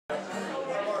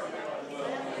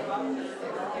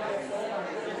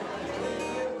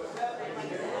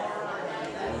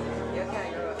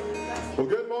Well,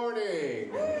 good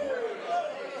morning.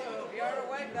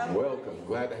 Welcome.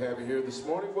 Glad to have you here this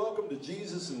morning. Welcome to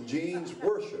Jesus and Jean's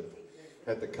Worship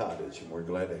at the Cottage, and we're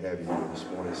glad to have you here this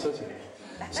morning.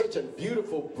 Such a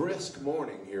beautiful, brisk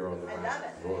morning here on the mountain.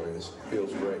 Boy, it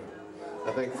feels great.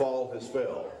 I think fall has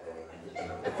fell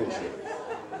officially.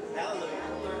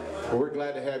 Well, we're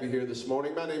glad to have you here this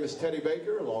morning. My name is Teddy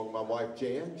Baker, along with my wife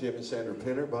Jan, Jim and Sandra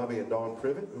Penner, Bobby and Dawn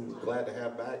Privet, who we're glad to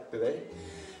have back today.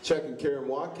 Chuck and Karen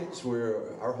Watkins,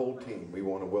 we're our whole team. We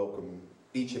want to welcome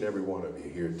each and every one of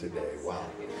you here today. Wow.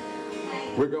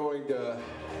 We're going to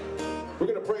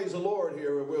praise the Lord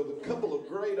here with a couple of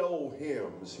great old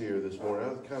hymns here this morning. I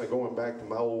was kind of going back to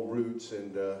my old roots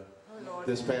and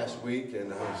this past week,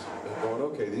 and I was going,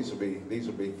 okay, these will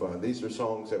be fun. These are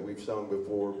songs that we've sung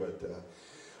before, but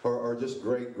are just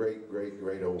great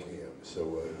old hymns.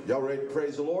 So y'all ready to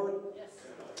praise the Lord? Yes.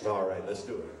 All right, let's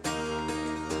do it.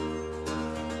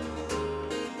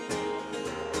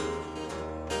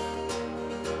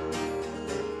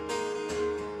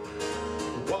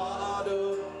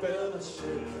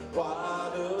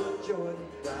 What a joy to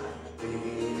die,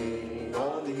 leaning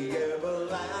on the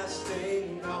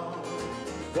everlasting arm.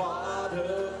 What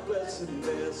a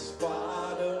blessedness,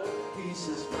 what a peace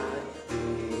is mine,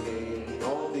 leaning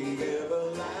on the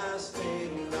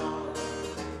everlasting arm.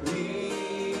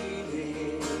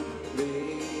 Leaning,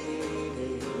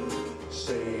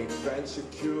 safe and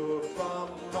secure from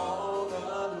all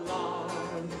alarm.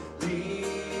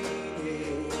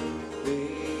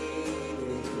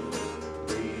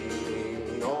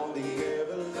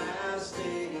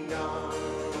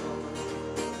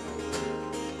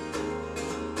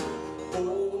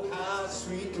 Oh, how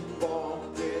sweet to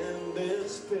walk in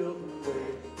this pilgrim way,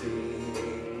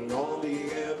 leaning on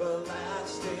the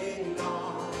everlasting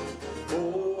arm.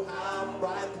 Oh, how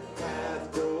bright the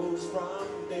path grows from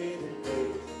day to day,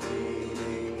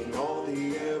 leaning on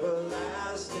the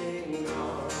everlasting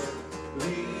arm.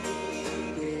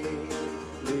 Leaning,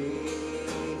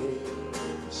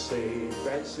 safe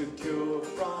and secure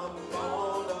from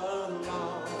all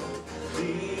alarm.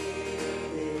 Leaning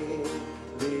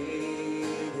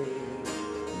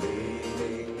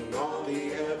on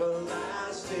the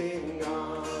everlasting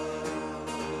arm.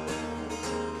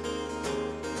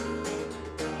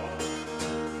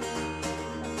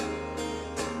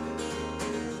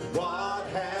 What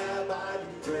have I to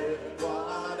dread?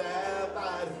 What have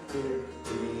I to fear?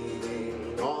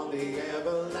 Leaning on the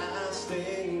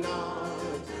everlasting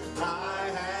arm. I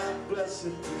have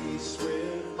blessed peace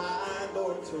with my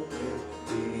Lord to live,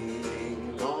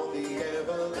 leaning on the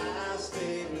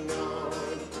everlasting arm.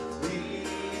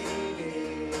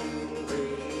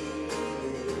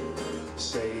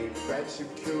 Safe and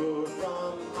secure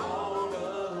from all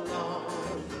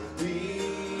alarm. Leaning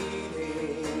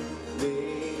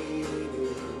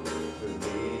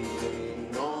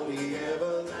on the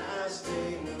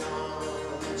everlasting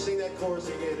arm. Sing that chorus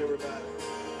again, everybody.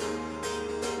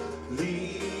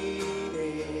 Leaning,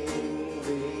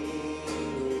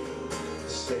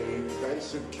 safe and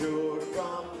secure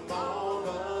from all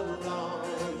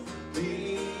alarm.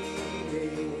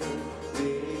 Leaning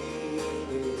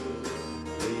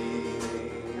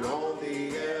on the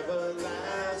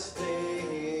everlasting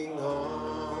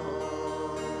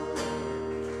arm.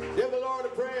 Give the Lord a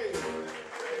praise.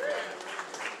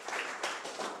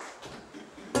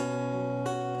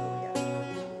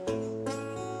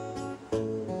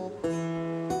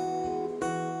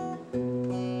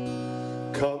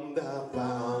 Come thou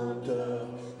fount of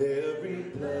every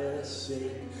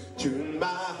blessing, tune my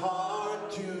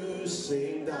heart to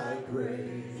sing thy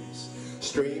grace.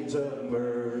 Streams of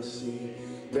mercy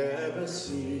never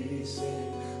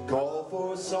ceasing, call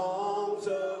for songs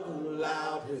of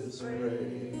loudest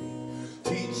praise.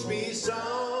 Teach me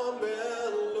some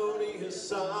melodious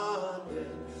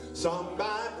sonnet, sung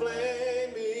by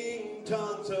flaming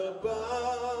tongues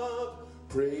above.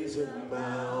 Praise a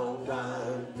mount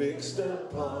I'm fixed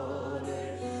upon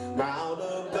it, mount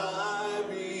of thy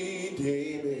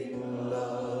redeeming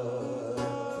love.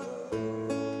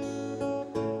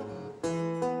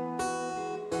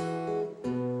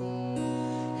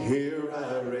 Here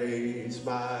I raise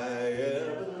my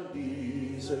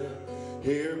Ebenezer,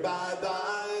 here by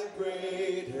thy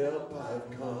great help I've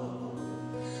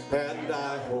come, and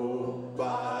I hope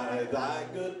by thy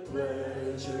good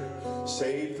pleasure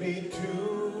safely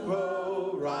to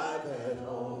arrive at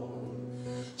home.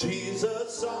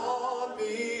 Jesus saw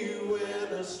me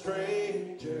when a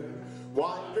stranger,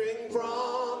 wandering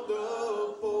from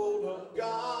the fold of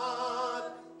God,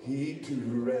 he to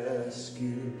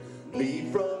rescue me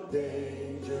from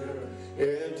danger,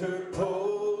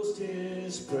 interposed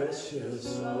his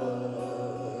precious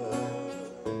blood.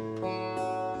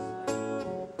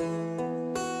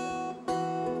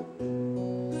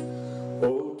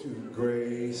 Oh, to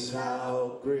grace,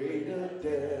 how great a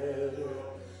debtor,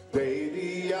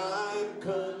 baby, I'm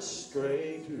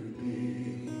constrained to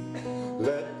be.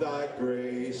 Let thy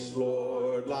grace,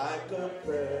 Lord, like a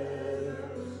feather,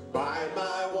 bind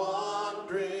my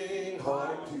wandering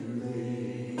heart to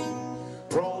thee.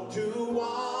 Prone to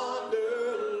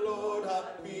wander, Lord, I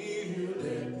feel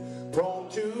it. Prone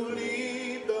to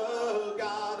leave the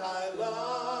God I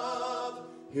love.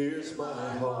 Here's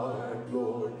my heart,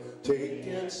 Lord, take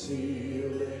and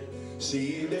seal it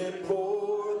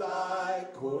for thy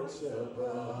courts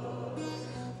above.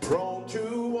 Prone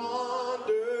to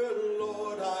wander,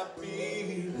 Lord, I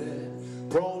feel it.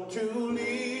 Prone to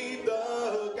leave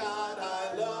the God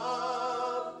I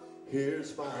love.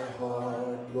 Here's my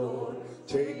heart, Lord,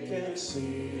 take and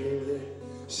seal it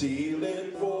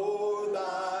for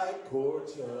thy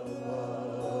courts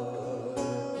above.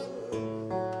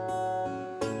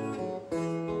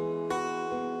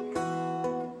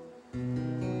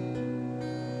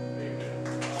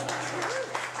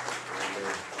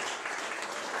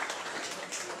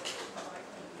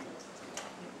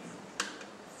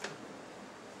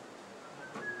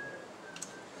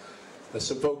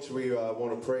 Some folks we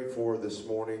want to pray for this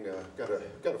morning. Got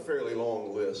a fairly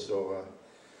long list, so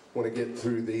want to get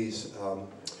through these.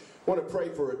 Want to pray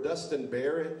for Dustin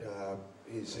Barrett.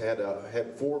 He's had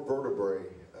 4 vertebrae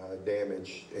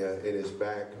damage in his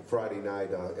back Friday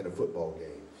night in a football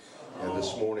game, and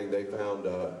this morning they found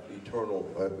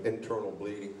internal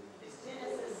bleeding. It's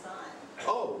Dennis's son.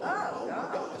 Oh my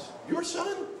gosh, your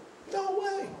son? No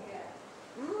way.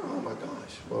 Oh my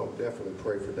gosh. Well, definitely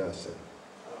pray for Dustin.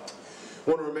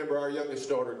 Want to remember our youngest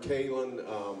daughter, Kaylin.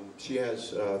 She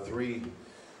has 3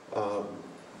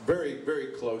 very, very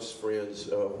close friends.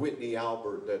 Whitney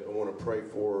Albert, that I want to pray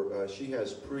for. She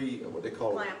has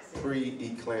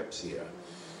pre-eclampsia.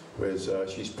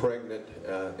 She's pregnant,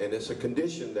 and it's a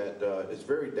condition that is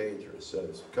very dangerous.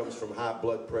 It comes from high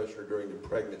blood pressure during the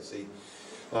pregnancy.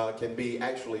 Can be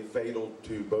actually fatal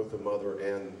to both the mother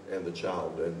and the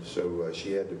child, and so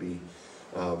she had to be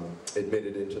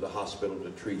admitted into the hospital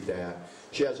to treat that.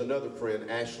 She has another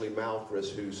friend, Ashley Malthus,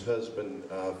 whose husband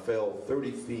fell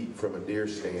 30 feet from a deer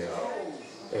stand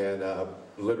and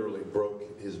literally broke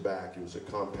his back. It was a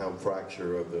compound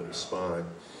fracture of the spine,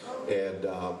 and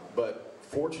but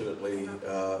fortunately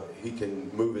he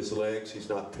can move his legs. He's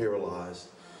not paralyzed.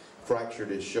 Fractured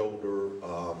his shoulder.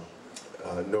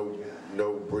 No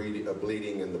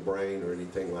bleeding in the brain or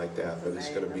anything like that, but it's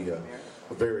going to be a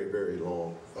very, very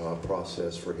long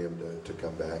process for him to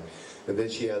come back. And then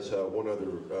she has one other,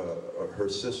 her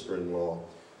sister-in-law,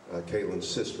 Kaylin's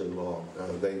sister-in-law.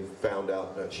 They found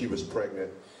out she was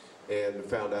pregnant and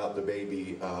found out the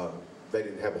baby, they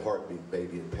didn't have a heartbeat.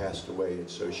 Baby had passed away, and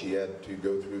so she had to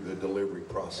go through the delivery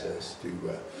process to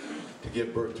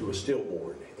give birth to a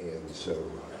stillborn. And so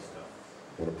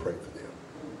I want to pray for them.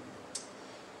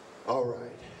 All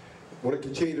right. I want to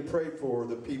continue to pray for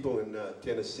the people in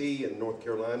Tennessee and North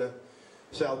Carolina,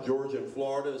 South Georgia and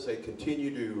Florida as they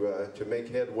continue to make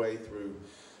headway through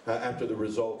after the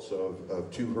results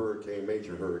of 2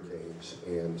 major hurricanes.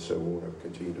 And so we want to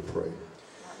continue to pray.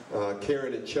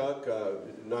 Karen and Chuck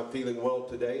not feeling well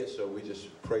today, so we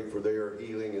just pray for their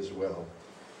healing as well.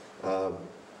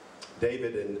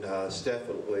 David and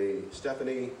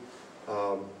Stephanie,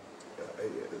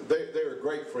 they're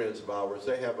great friends of ours.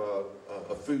 They have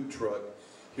a food truck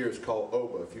here. It's called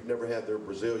Oba. If you've never had their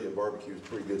Brazilian barbecue, it's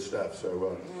pretty good stuff.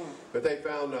 So, but they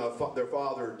found their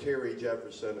father, Terry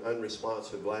Jefferson,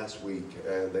 unresponsive last week,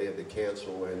 and they had to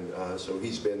cancel. And so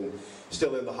he's been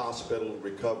still in the hospital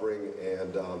recovering,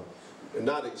 and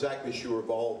not exactly sure of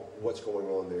all what's going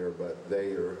on there, but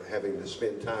they are having to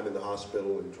spend time in the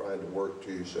hospital and trying to work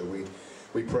too. So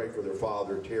we pray for their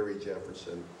father, Terry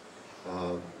Jefferson,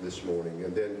 this morning.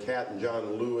 And then Kat and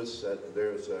John Lewis,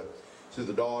 so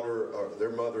the daughter, their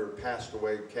mother passed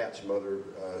away. Kat's mother,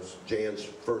 Jan's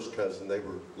first cousin, they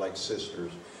were like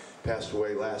sisters, passed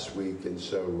away last week, and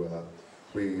so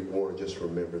we want to just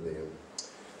remember them.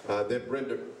 Then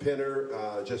Brenda Penner,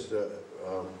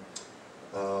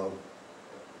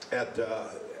 at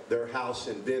their house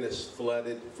in Venice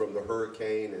flooded from the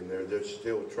hurricane, and they're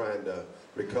still trying to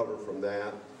recover from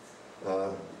that.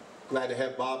 Glad to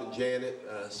have Bob and Janet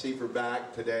Seifer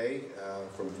back today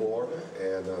from Florida,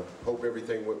 and hope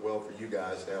everything went well for you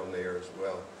guys down there as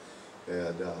well.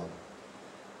 And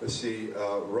let's see,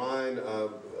 Ryan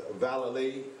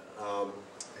Vallely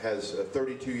has a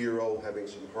 32-year-old having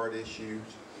some heart issues.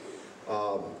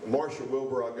 Marsha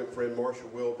Wilbur, our good friend Marsha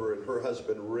Wilbur, and her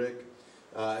husband Rick.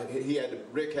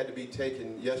 Rick had to be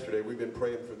taken yesterday. We've been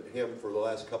praying for him for the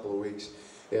last couple of weeks.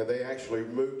 And they actually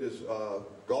removed his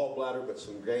gallbladder, but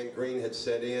some gangrene had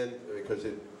set in because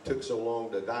it took so long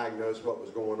to diagnose what was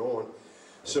going on.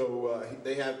 So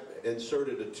they have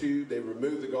inserted a tube. They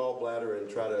removed the gallbladder and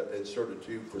try to insert a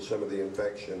tube for some of the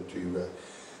infection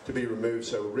to be removed.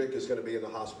 So Rick is going to be in the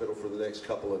hospital for the next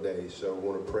couple of days. So I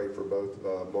want to pray for both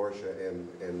Marsha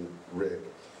and Rick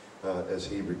as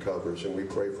he recovers. And we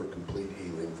pray for complete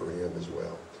healing for him as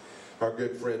well. Our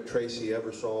good friend Tracy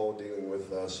Eversole dealing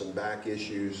with some back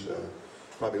issues,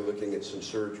 probably looking at some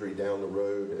surgery down the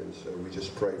road, and so we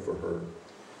just pray for her.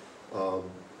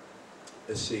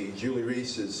 Let's see, Julie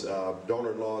Reese's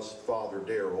daughter-in-law's father,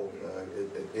 Daryl,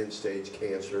 at end-stage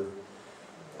cancer.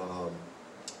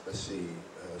 Let's see,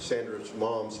 Sandra's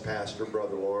mom's pastor,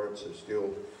 Brother Lawrence, is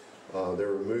still,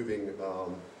 they're removing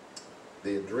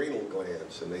the adrenal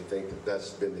glands, and they think that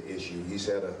that's been the issue. He's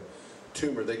had a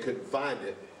tumor, they couldn't find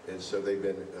it. And so they've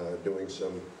been doing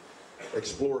some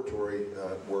exploratory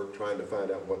work trying to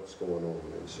find out what's going on.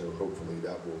 And so hopefully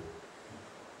that will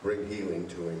bring healing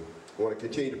to him. I want to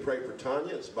continue to pray for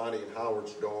Tanya. It's Bonnie and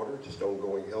Howard's daughter, just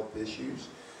ongoing health issues.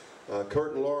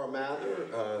 Kurt and Laura Mather,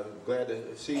 glad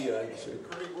to see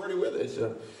Kurtie with us.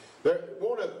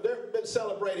 They've been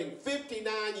celebrating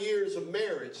 59 years of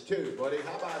marriage too, buddy.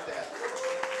 How about that?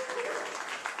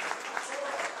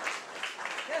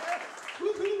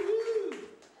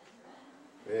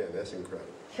 Man, that's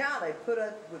incredible. Yeah, they put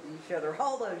up with each other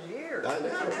all those years. I know.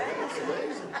 That's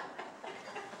amazing.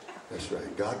 That's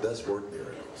right. God does work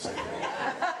miracles.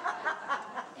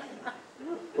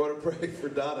 I want to pray for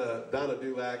Donna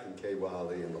Dulac and Kay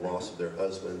Wiley and the loss of their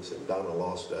husbands. And Donna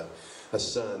lost a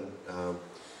son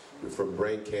from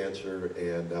brain cancer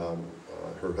and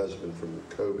her husband from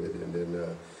COVID. And then,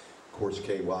 of course,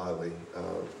 Kay Wiley,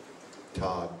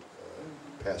 Todd,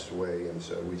 passed away. And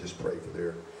so we just pray for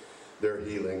their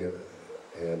healing,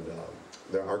 and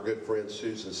our good friend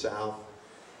Susan South,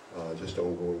 just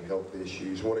ongoing health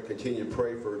issues. I want to continue to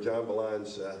pray for John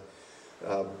Beline's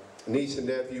niece and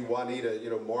nephew, Juanita. You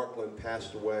know, Markland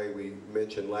passed away, we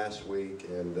mentioned last week,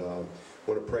 and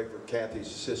want to pray for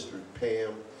Kathy's sister,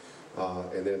 Pam,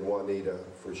 and then Juanita,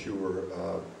 for sure,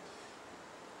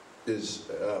 is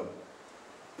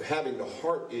having the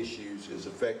heart issues is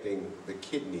affecting the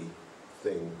kidney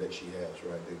thing that she has,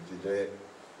 right? The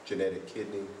genetic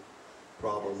kidney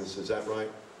problem. Is that right?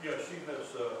 Yeah, she has,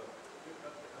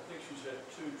 I think she's had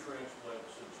 2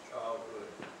 transplants since childhood.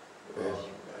 And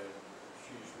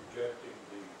she's rejecting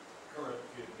the current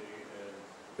kidney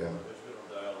and has been on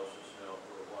dialysis now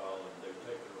for a while, and they've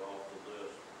taken her off the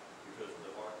list because of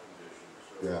the heart condition.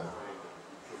 So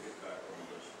she'll get back on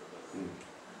the list for that.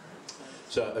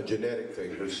 So a genetic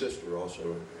thing. Her sister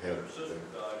also had her sister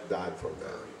died from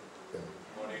that.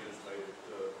 Juanita's made it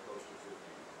close to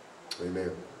 50.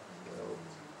 Amen.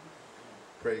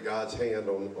 Pray God's hand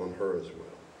on her as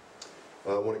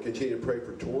well. I want to continue to pray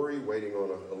for Tori, waiting on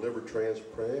a liver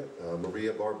transplant.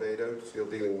 Maria Barbado, still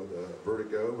dealing with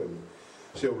vertigo and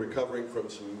still recovering from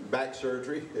some back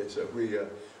surgery. And so we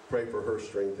pray for her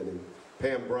strengthening.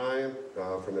 Pam Bryan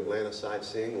from Atlanta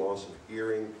Sightseeing, loss of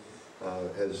hearing.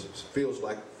 Feels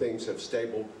like things have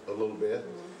stabled a little bit.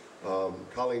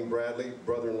 Colleen Bradley,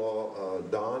 brother-in-law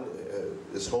Don,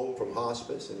 is home from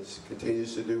hospice and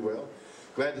continues to do well.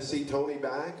 Glad to see Tony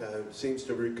back. Seems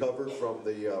to recover from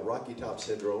the Rocky Top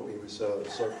syndrome he was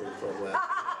suffering from last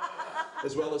year.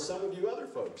 As well as some of you other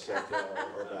folks that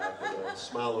are back with a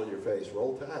smile on your face.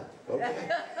 Roll Tide. Okay.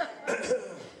 Go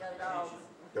dogs.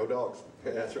 Go dogs.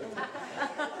 That's right.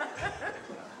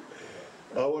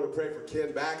 I want to pray for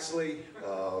Ken Baxley.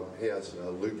 He has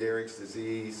Lou Gehrig's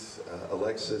disease,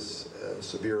 Alexis,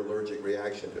 severe allergic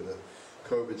reaction to the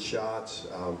COVID shots.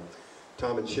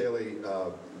 Tom and Shelley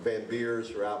Van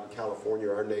Beers are out in California,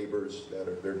 our neighbors.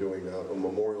 They're doing a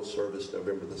memorial service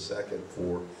November the 2nd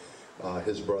for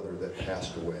his brother that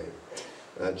passed away.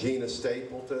 Gina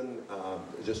Stapleton,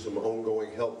 just some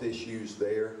ongoing health issues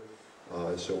there.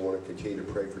 So I want to continue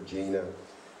to pray for Gina.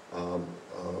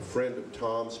 A friend of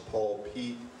Tom's, Paul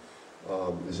Pete,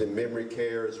 is in memory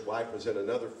care. His wife was in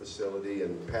another facility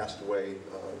and passed away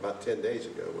about 10 days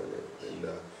ago.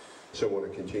 So I want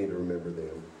to continue to remember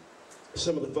them.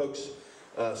 Some of the folks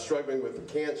struggling with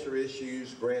cancer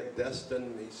issues, Grant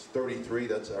Destin, he's 33.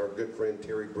 That's our good friend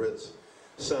Terry Britt's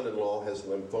son-in-law, has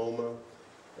lymphoma.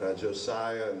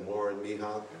 Josiah and Lauren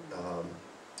Mihawk.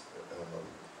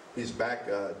 He's back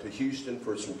to Houston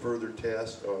for some further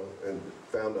tests and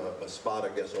found a spot, I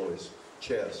guess, on his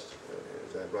chest.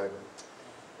 Is that right?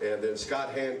 And then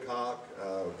Scott Hancock,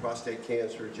 prostate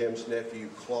cancer. Jim's nephew,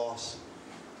 Klaus,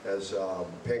 has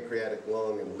pancreatic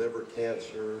lung and liver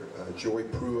cancer. Joy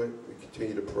Pruitt, we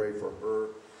continue to pray for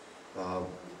her,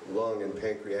 lung and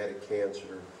pancreatic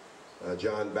cancer.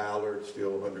 John Ballard,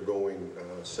 still undergoing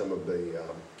some of the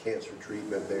cancer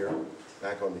treatment there,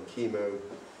 back on the chemo.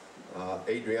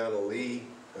 Adriana Lee,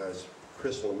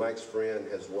 Crystal and Mike's friend,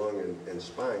 has lung and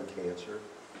spine cancer.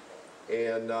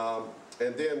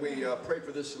 And then we prayed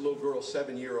for this little girl,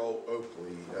 7-year-old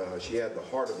Oakley. She had the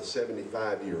heart of a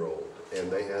 75-year-old,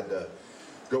 and they had to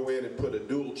go in and put a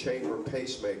dual chamber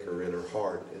pacemaker in her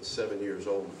heart at 7 years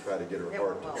old to try to get her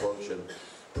heart to function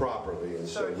properly. And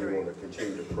so we want to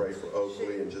continue to pray for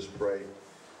Oakley and just pray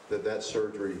that that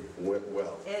surgery went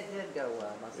well. It did go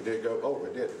well. It did go, oh,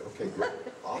 it did. Okay, great.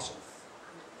 Awesome.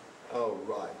 All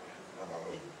right.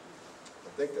 I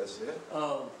think that's it.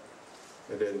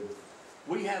 And then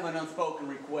we have an unspoken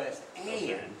request,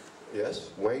 and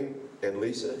yes, Wayne and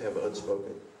Lisa have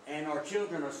unspoken. And our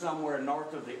children are somewhere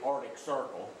north of the Arctic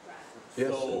Circle.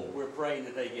 Yes, so we're praying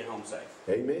that they get home safe.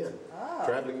 Amen.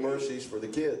 Traveling mercies for the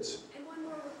kids. And one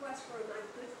more request for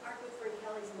our good friend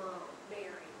Kelly's mom, Mary.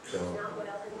 She's not well in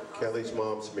the hospital. Kelly's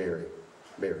mom's Mary.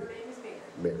 Mary. Her name is Mary.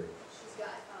 Mary. She's got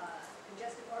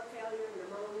congestive heart failure,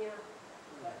 pneumonia.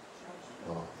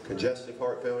 Congestive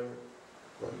heart failure.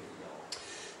 Right.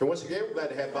 And once again, we're glad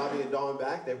to have Bobby and Dawn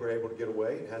back. They were able to get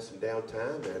away and have some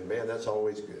downtime, and man, that's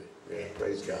always good. Yeah,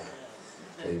 praise God.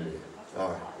 Amen.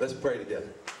 All right, let's pray together.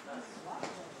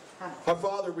 Our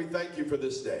Father, we thank you for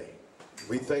this day.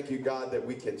 We thank you, God, that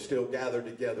we can still gather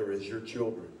together as your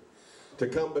children, to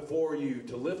come before you,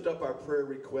 to lift up our prayer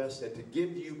requests, and to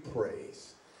give you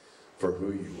praise for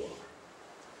who you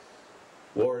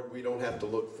are. Lord, we don't have to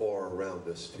look far around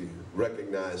us to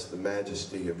recognize the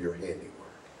majesty of your handiwork.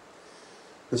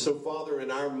 And so, Father,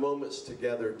 in our moments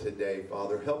together today,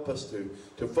 Father, help us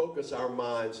to focus our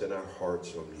minds and our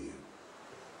hearts on you,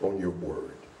 on your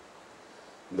word,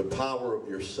 and the power of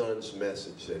your Son's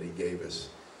message that he gave us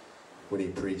when he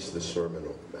preached the Sermon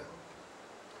on the Mount.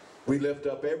 We lift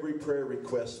up every prayer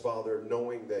request, Father,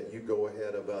 knowing that you go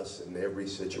ahead of us in every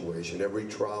situation, every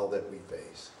trial that we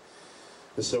face.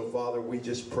 And so, Father, we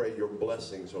just pray your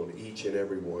blessings on each and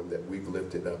every one that we've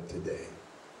lifted up today.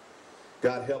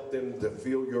 God, help them to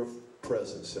feel your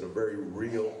presence in a very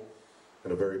real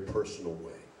and a very personal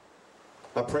way.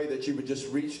 I pray that you would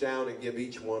just reach down and give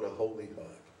each one a holy hug,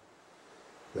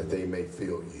 that they may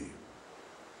feel you.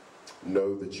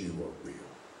 Know that you are real.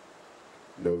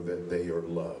 Know that they are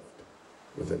loved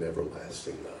with an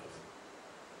everlasting love.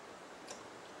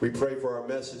 We pray for our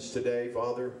message today,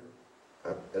 Father.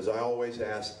 As I always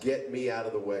ask, get me out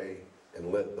of the way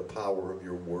and let the power of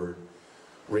your word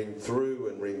ring through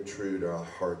and ring true to our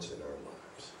hearts and our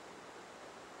lives.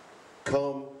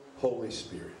 Come, Holy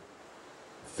Spirit,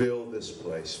 fill this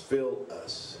place, fill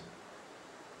us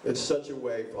in such a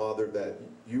way, Father, that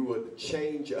you would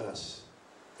change us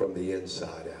from the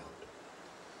inside out,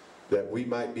 that we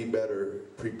might be better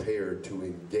prepared to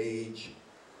engage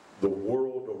the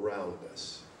world around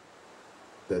us,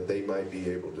 that they might be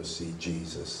able to see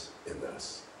Jesus in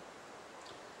us.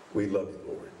 We love you,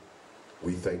 Lord.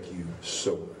 We thank you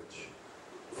so much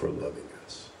for loving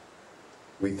us.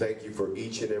 We thank you for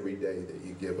each and every day that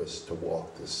you give us to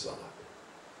walk this side.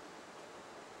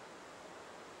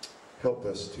 Help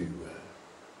us to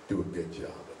do a good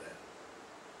job of that.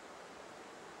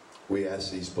 We ask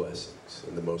these blessings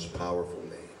in the most powerful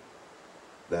name,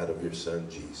 that of your Son,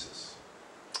 Jesus.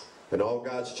 And all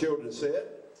God's children said,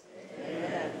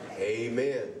 Amen.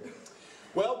 Amen.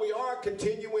 Well, we are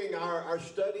continuing our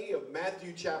study of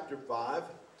Matthew chapter 5.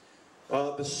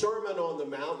 The Sermon on the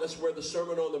Mount, that's where the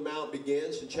Sermon on the Mount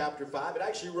begins in chapter 5. It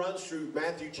actually runs through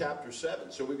Matthew chapter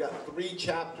 7. So we've got 3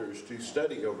 chapters to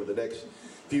study over the next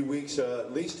few weeks,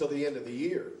 at least till the end of the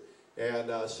year.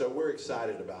 And so we're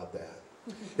excited about that.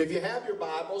 If you have your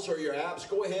Bibles or your apps,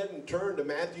 go ahead and turn to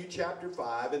Matthew chapter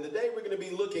 5. And today we're going to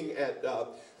be looking at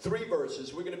 3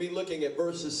 verses. We're going to be looking at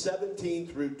verses 17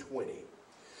 through 20.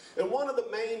 And one of the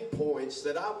main points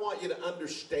that I want you to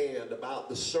understand about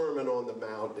the Sermon on the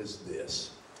Mount is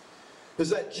this, is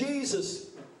that Jesus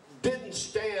didn't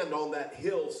stand on that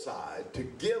hillside to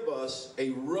give us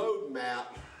a roadmap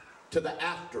to the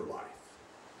afterlife.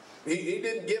 He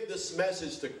didn't give this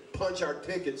message to punch our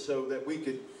ticket so that we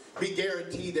could be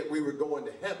guaranteed that we were going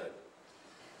to heaven.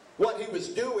 What he was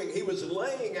doing, he was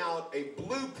laying out a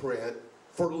blueprint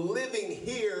for living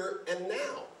here and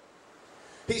now.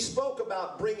 He spoke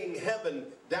about bringing heaven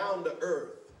down to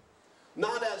earth,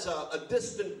 not as a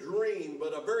distant dream,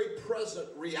 but a very present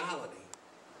reality.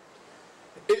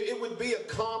 It would be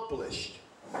accomplished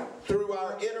through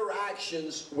our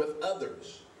interactions with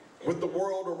others, with the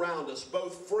world around us,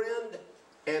 both friend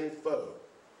and foe.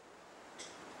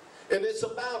 And it's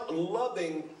about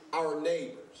loving our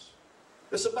neighbors.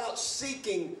 It's about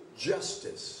seeking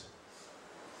justice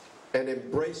and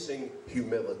embracing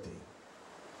humility.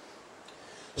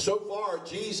 So far,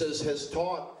 Jesus has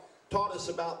taught us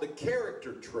about the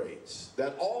character traits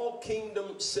that all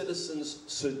kingdom citizens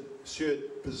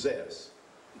should possess.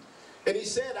 And he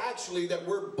said actually that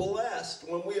we're blessed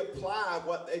when we apply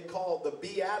what they call the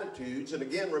Beatitudes. And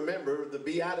again, remember, the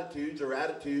Beatitudes are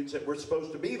attitudes that we're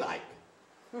supposed to be like.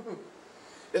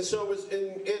 And so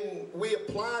we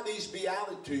apply these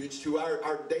Beatitudes to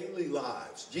our daily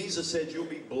lives. Jesus said you'll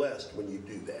be blessed when you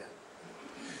do that.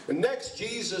 And next,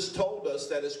 Jesus told us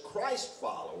that as Christ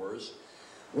followers,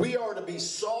 we are to be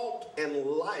salt and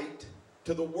light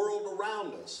to the world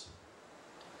around us.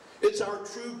 It's our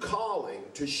true calling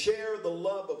to share the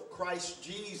love of Christ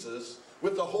Jesus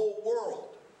with the whole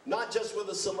world, not just with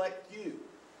a select few.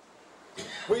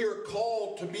 We are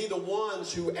called to be the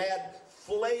ones who add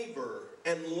flavor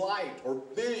and light or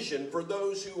vision for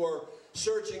those who are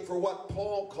searching for what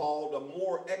Paul called a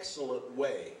more excellent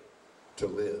way to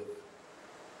live.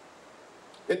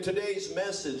 In today's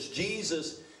message,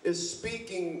 Jesus is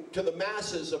speaking to the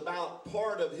masses about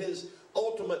part of his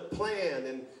ultimate plan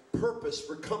and purpose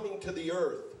for coming to the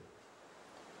earth.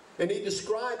 And he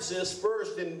describes this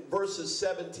first in verses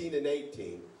 17 and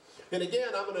 18. And again,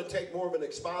 I'm going to take more of an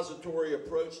expository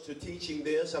approach to teaching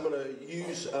this. I'm going to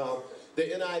use the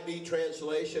NIV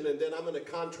translation, and then I'm going to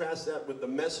contrast that with the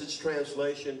Message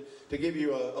translation to give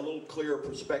you a little clearer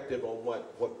perspective on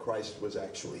what Christ was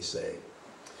actually saying.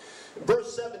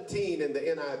 Verse 17 in the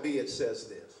NIV, it says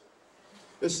this.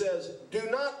 It says, "Do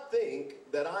not think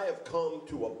that I have come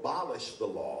to abolish the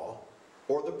law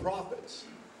or the prophets.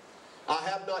 I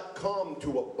have not come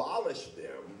to abolish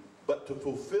them, but to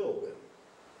fulfill them.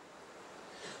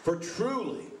 For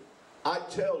truly, I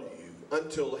tell you,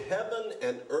 until heaven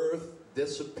and earth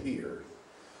disappear,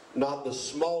 not the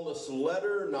smallest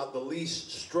letter, not the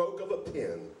least stroke of a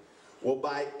pen, will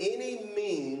by any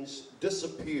means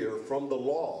disappear from the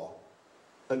law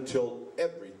until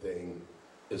everything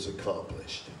is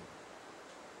accomplished."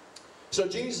 So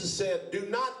Jesus said, do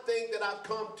not think that I've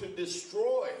come to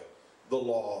destroy the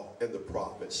law and the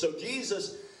prophets. So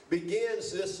Jesus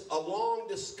begins a long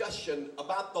discussion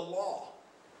about the law.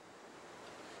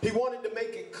 He wanted to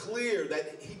make it clear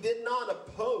that he did not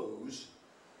oppose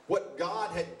what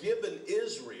God had given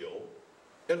Israel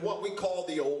in what we call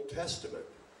the Old Testament.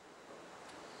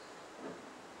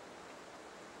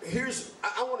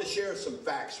 I want to share some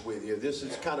facts with you. This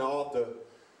is kind of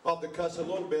off the cuss a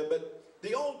little bit, but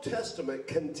the Old Testament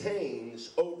contains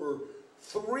over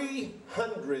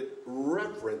 300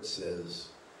 references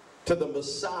to the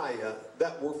Messiah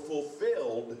that were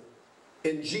fulfilled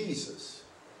in Jesus.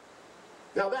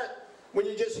 Now when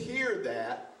you just hear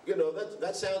that, you know,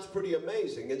 that sounds pretty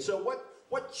amazing. And so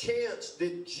what chance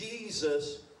did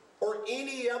Jesus or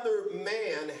any other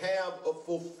man have of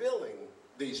fulfilling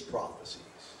these prophecies?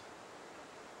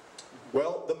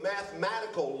 Well, the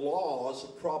mathematical laws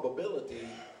of probability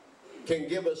can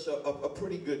give us a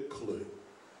pretty good clue.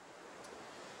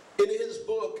 In his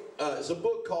book, it's a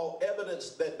book called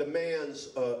Evidence That Demands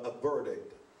a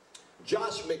Verdict.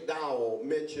 Josh McDowell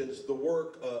mentions the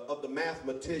work of the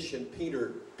mathematician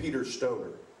Peter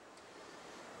Stoner.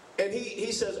 And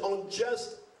he says on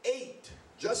just eight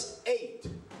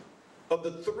of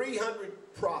the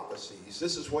 300 prophecies,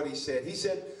 this is what he said. He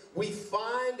said, we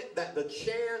find that the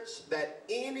chance that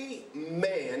any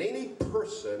man, any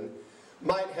person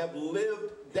might have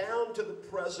lived down to the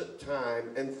present time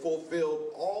and fulfilled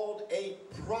all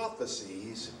 8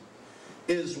 prophecies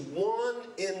is 1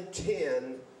 in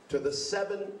 10 to the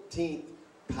 17th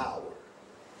power.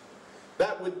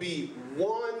 That would be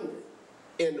 1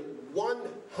 in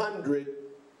 100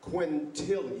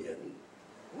 quintillion.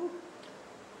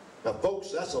 Now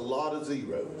folks, that's a lot of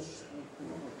zeros.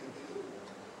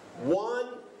 1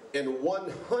 in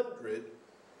 100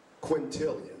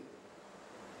 quintillion.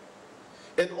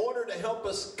 In order to help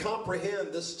us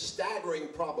comprehend this staggering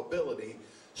probability,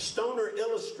 Stoner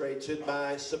illustrates it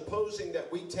by supposing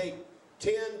that we take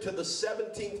 10 to the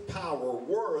 17th power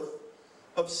worth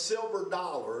of silver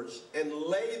dollars and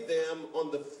lay them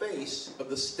on the face of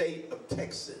the state of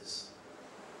Texas.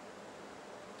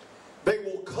 They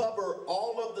will cover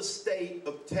all of the state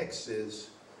of Texas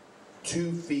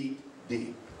 2 feet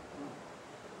deep.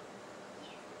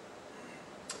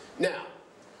 Now,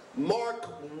 mark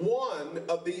one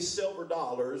of these silver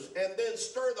dollars and then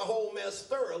stir the whole mess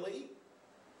thoroughly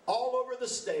all over the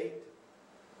state.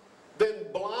 then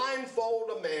blindfold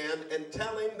a man and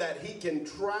tell him that he can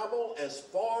travel as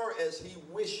far as he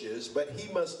wishes, but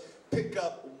he must pick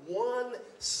up one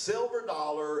silver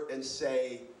dollar and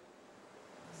say,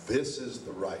 this is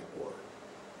the right one.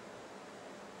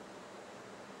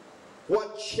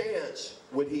 What chance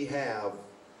would he have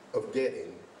of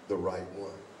getting the right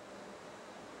one?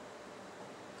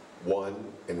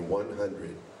 1 in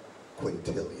 100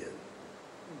 quintillion.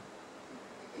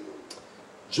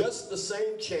 Just the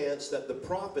same chance that the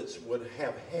prophets would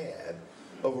have had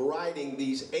of writing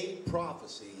these 8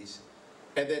 prophecies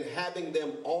and then having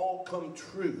them all come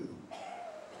true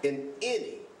in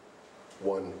any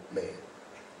one man.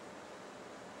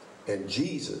 And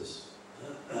Jesus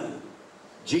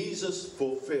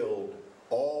fulfilled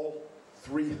all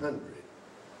 300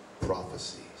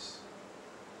 prophecies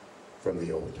from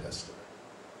the Old Testament.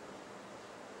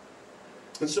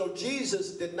 And so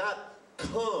Jesus did not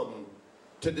come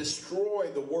to destroy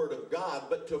the Word of God,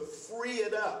 but to free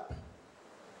it up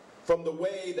from the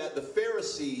way that the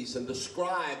Pharisees and the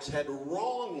scribes had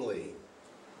wrongly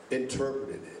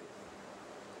interpreted it.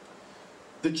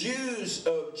 The Jews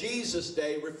of Jesus'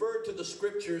 day referred to the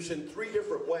scriptures in 3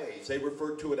 different ways. They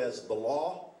referred to it as the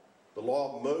law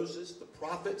of Moses, the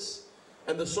prophets,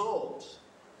 and the Psalms.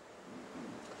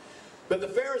 But the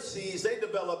Pharisees, they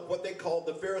developed what they called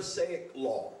the Pharisaic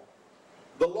law.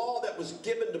 The law that was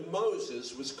given to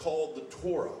Moses was called the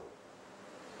Torah.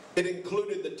 It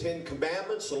included the 10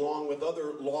 Commandments along with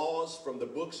other laws from the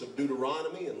books of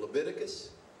Deuteronomy and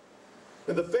Leviticus.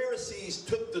 And the Pharisees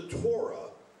took the Torah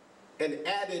and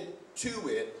added to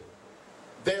it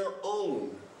their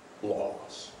own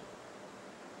laws.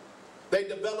 They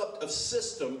developed a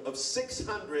system of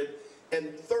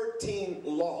 613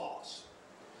 laws.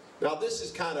 Now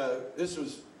this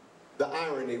was, the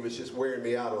irony was just wearing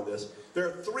me out on this. There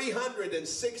are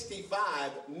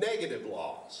 365 negative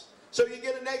laws. So you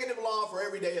get a negative law for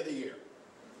every day of the year.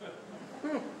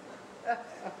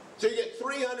 So you get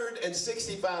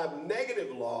 365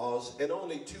 negative laws and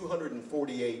only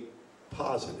 248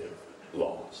 positive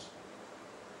laws.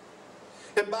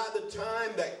 And by the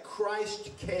time that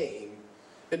Christ came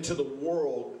into the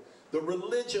world, the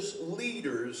religious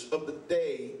leaders of the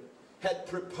day had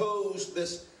proposed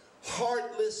this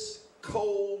heartless,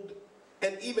 cold,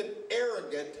 and even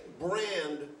arrogant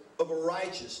brand of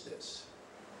righteousness.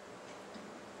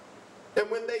 And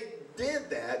when they did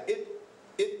that,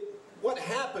 what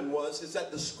happened is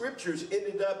that the scriptures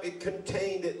ended up, it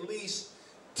contained at least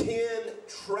 10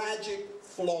 tragic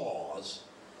flaws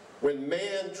when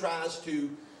man tries to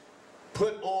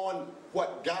put on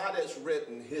what God has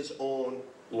written, his own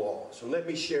laws. So let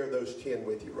me share those 10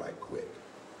 with you right quick.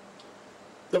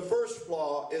 The first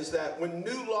flaw is that when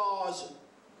new laws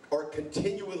are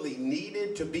continually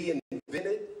needed to be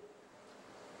invented,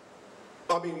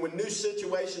 when new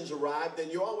situations arrive, then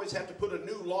you always have to put a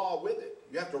new law with it.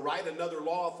 You have to write another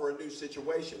law for a new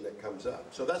situation that comes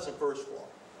up. So that's the first flaw.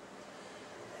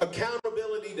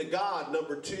 Accountability to God,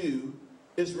 number 2,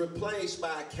 is replaced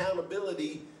by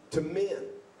accountability to men.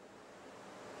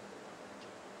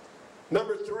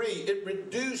 Number 3, it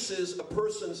reduces a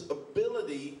person's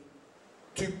ability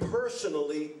to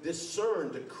personally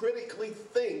discern, to critically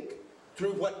think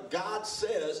through what God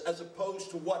says as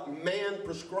opposed to what man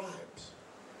prescribes.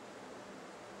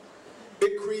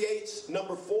 It creates,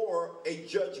 number 4, a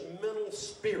judgmental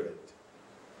spirit.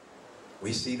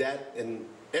 We see that in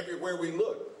everywhere we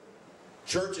look.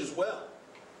 Church as well.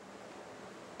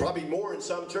 Probably more in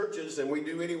some churches than we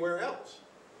do anywhere else.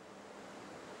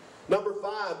 Number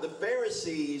 5, the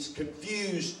Pharisees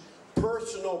confused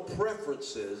personal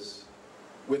preferences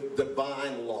with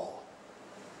divine law.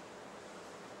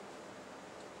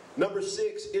 Number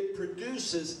 6, it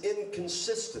produces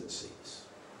inconsistencies.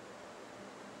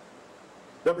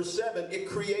 Number 7, it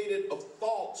created a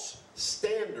false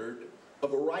standard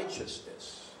of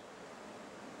righteousness.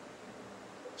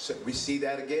 So we see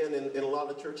that again in a lot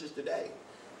of churches today.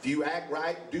 If you act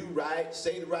right, do right,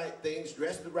 say the right things,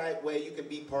 dress the right way, you can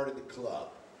be part of the club.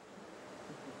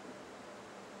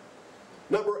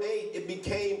 Number 8, it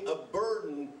became a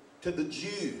burden to the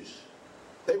Jews.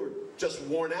 They were just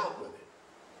worn out with it.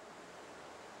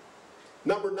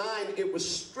 Number 9, it was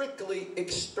strictly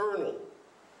external.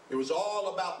 It was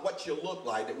all about what you look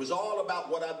like. It was all about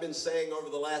what I've been saying over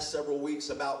the last several weeks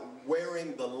about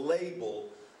wearing the label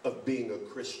of being a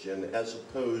Christian as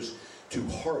opposed to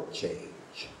heart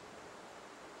change.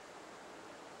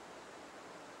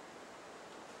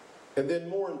 And then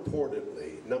more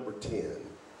importantly, number 10,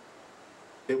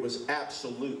 it was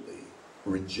absolutely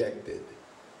rejected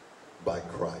by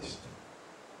Christ.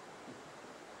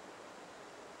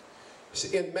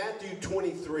 See, in Matthew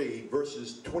 23,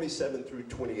 verses 27 through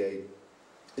 28,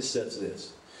 it says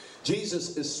this.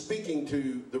 Jesus is speaking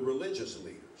to the religious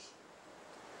leaders.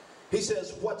 He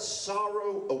says, what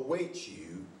sorrow awaits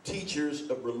you, teachers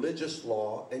of religious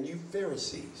law, and you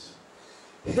Pharisees,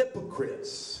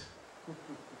 hypocrites,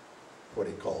 what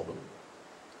he called them.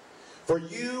 For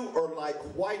you are like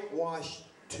whitewashed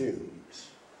tombs,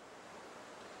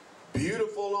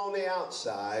 beautiful on the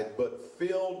outside, but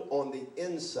filled on the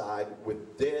inside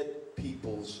with dead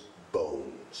people's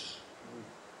bones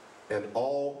and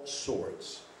all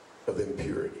sorts of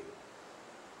impurity.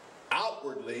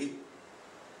 Outwardly,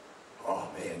 oh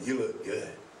man, you look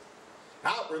good.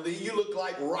 Outwardly, you look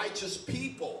like righteous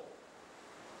people.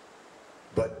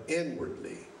 But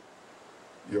inwardly,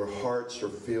 your hearts are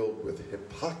filled with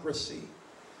hypocrisy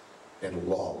and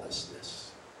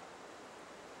lawlessness.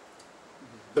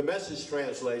 The Message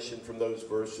translation from those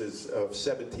verses of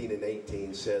 17 and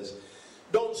 18 says,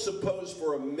 don't suppose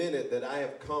for a minute that I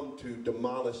have come to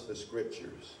demolish the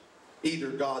scriptures, either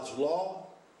God's law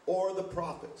or the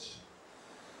prophets.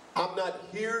 I'm not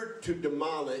here to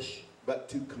demolish, but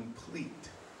to complete.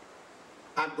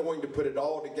 I'm going to put it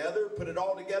all together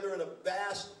in a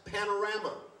vast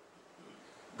panorama.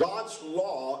 God's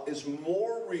law is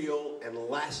more real and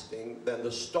lasting than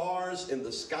the stars in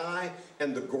the sky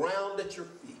and the ground at your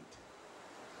feet.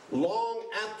 Long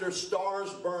after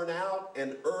stars burn out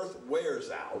and earth wears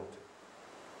out,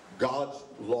 God's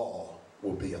law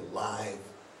will be alive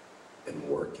and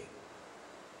working.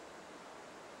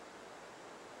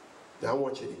 Now I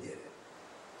want you to get it.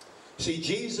 See,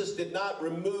 Jesus did not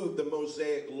remove the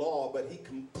Mosaic law, but he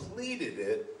completed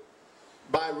it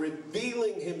by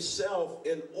revealing himself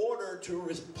in order to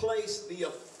replace the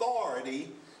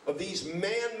authority of these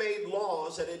man-made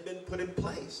laws that had been put in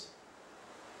place.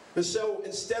 And so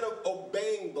instead of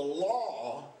obeying the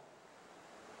law,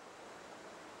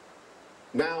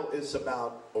 now it's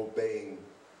about obeying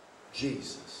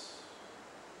Jesus.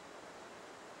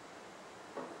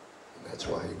 And that's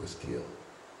why he was killed.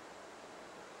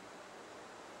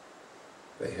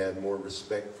 They had more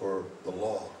respect for the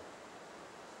law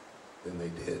than they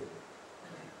did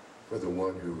for the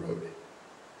one who wrote it.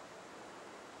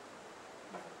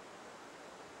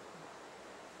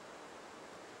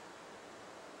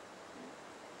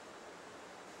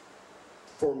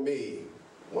 For me,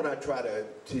 what I try to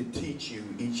teach you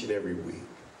each and every week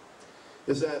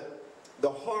is that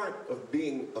the heart of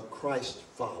being a Christ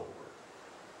follower,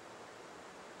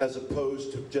 as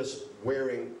opposed to just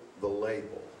wearing the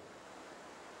label,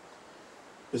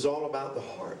 is all about the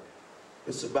heart.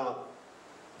 It's about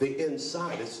the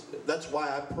inside. That's why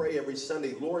I pray every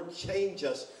Sunday, Lord, change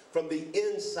us from the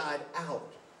inside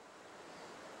out.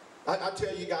 I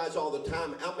tell you guys all the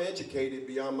time, I'm educated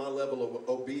beyond my level of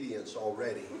obedience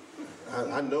already.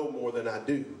 I know more than I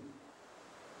do.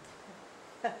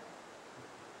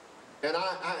 And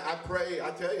I pray,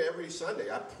 I tell you every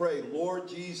Sunday, I pray, Lord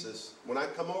Jesus, when I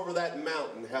come over that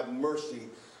mountain, have mercy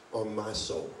on my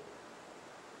soul.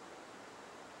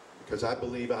 Because I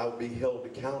believe I will be held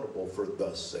accountable for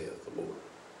thus saith the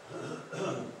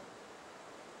Lord.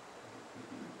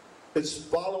 It's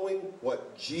following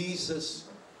what Jesus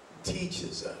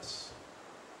teaches us.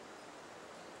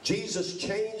 Jesus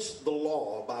changed the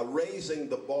law by raising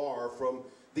the bar from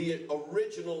the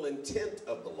original intent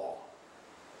of the law.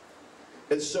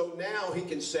 And so now he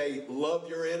can say, love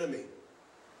your enemy.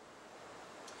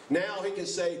 Now he can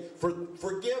say,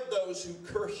 forgive those who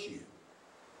curse you.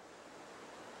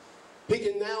 He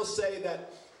can now say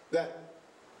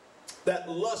that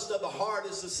lust of the heart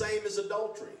is the same as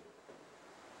adultery.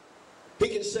 He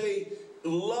can say,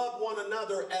 love one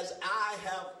another as I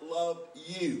have loved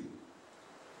you.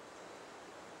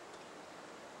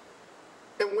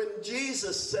 And when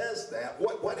Jesus says that,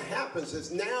 what happens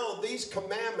is now these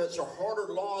commandments are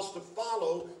harder laws to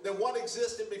follow than what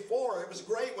existed before. It was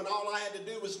great when all I had to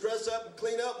do was dress up and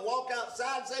clean up and walk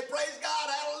outside and say, praise God,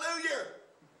 hallelujah.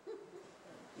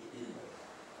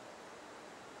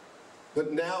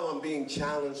 But now I'm being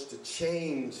challenged to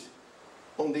change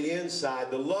on the inside,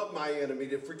 to love my enemy,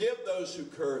 to forgive those who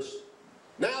curse.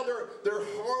 Now they're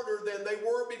harder than they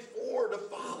were before to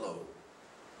follow.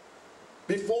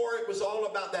 Before it was all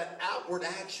about that outward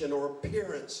action or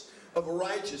appearance of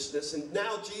righteousness. And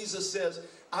now Jesus says,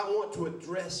 I want to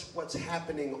address what's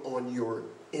happening on your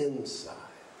inside.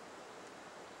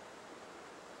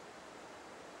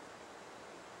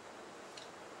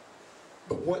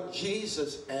 But what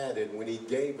Jesus added when he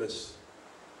gave us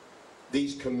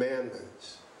these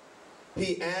commandments,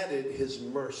 he added his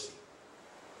mercy.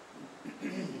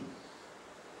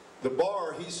 The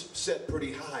bar he's set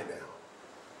pretty high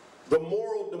now. The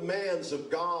moral demands of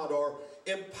God are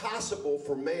impossible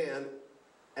for man,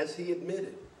 as he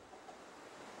admitted.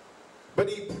 But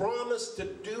he promised to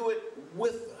do it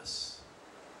with us.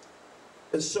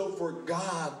 And so for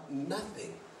God,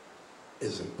 nothing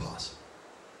is impossible.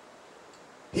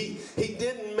 He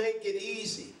didn't make it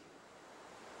easy,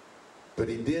 but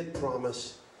he did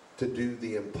promise to do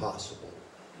the impossible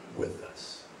with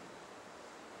us.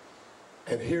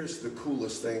 And here's the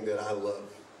coolest thing that I love,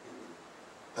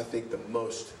 I think the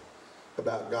most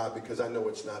about God, because I know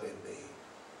it's not in me,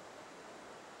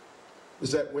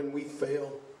 is that when we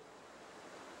fail,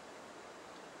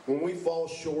 when we fall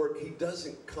short, he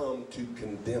doesn't come to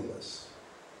condemn us,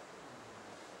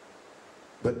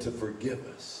 but to forgive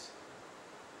us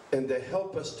and to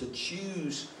help us to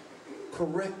choose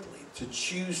correctly, to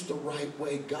choose the right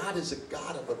way. God is a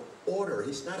God of order.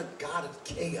 He's not a God of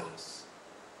chaos.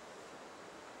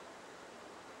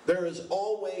 There is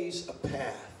always a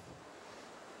path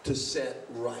to set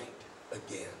right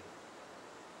again.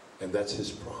 And that's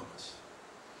his promise.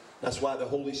 That's why the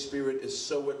Holy Spirit is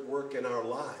so at work in our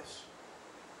lives.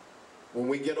 When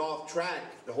we get off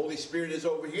track, the Holy Spirit is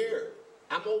over here.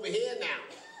 I'm over here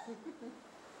now.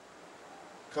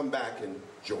 Come back and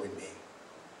join me.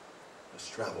 Let's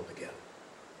travel together.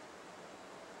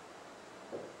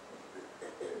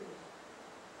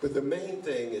 But the main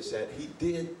thing is that he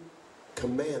did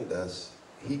command us,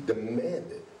 he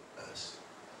demanded us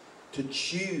to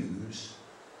choose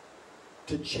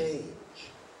to change.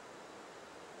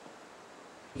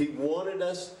 He wanted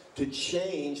us to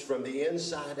change from the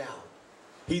inside out.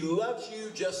 He loves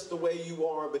you just the way you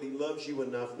are, but he loves you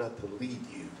enough not to leave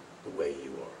you the way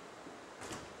you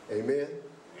are. Amen?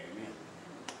 Amen.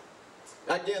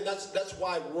 Again, that's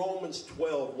why Romans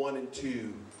 12, 1 and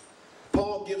 2,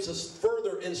 Paul gives us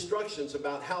further instructions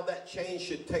about how that change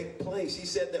should take place. He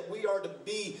said that we are to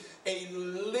be a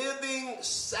living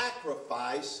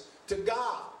sacrifice to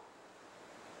God.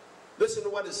 Listen to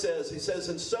what it says. He says,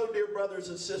 and so, dear brothers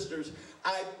and sisters,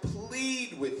 I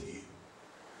plead with you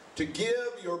to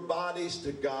give your bodies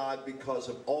to God because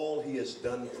of all he has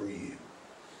done for you.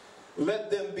 Let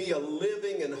them be a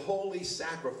living and holy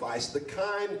sacrifice, the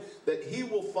kind that he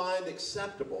will find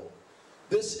acceptable.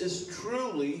 This is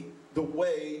truly the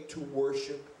way to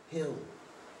worship him.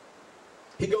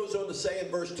 He goes on to say in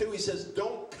verse 2, he says,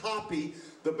 don't copy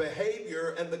the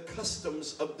behavior and the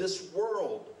customs of this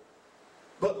world,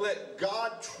 but let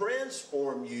God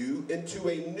transform you into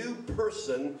a new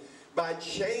person by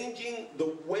changing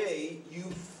the way you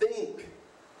think.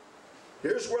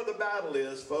 Here's where the battle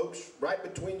is, folks, right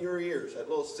between your ears, that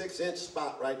little 6-inch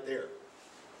spot right there.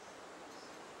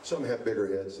 Some have bigger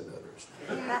heads than others.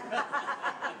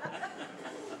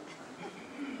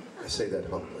 I say that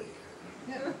humbly.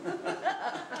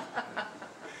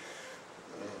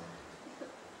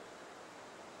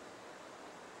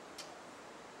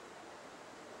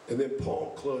 And then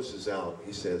Paul closes out,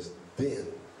 he says, then,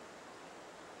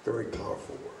 very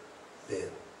powerful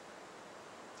word,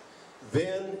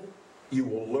 then you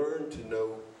will learn to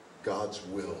know God's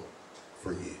will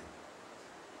for you,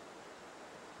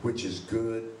 which is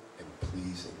good and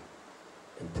pleasing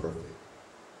and perfect.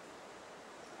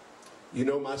 You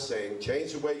know my saying,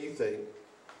 change the way you think,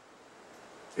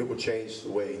 it will change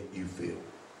the way you feel.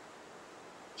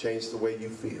 Change the way you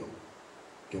feel,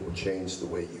 it will change the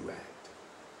way you act.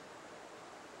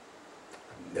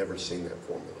 I've never seen that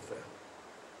formula fail.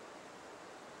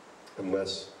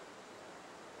 Unless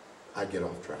I get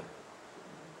off track.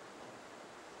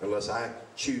 Unless I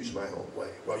choose my own way.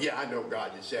 Well, yeah, I know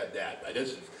God, you said that, but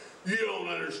this is, you don't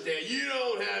understand. You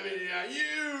don't have any,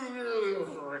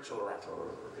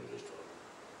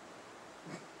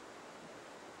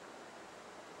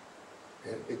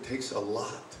 And it takes a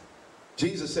lot.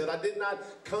 Jesus said, I did not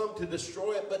come to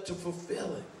destroy it, but to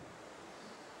fulfill it.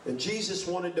 And Jesus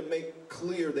wanted to make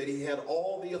clear that he had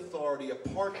all the authority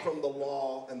apart from the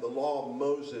law and the law of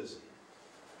Moses.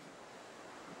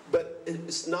 But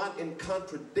it's not in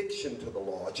contradiction to the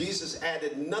law. Jesus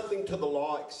added nothing to the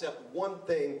law except one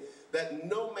thing that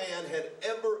no man had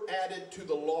ever added to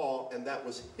the law, and that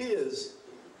was his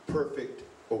perfect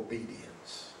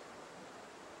obedience.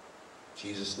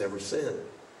 Jesus never sinned.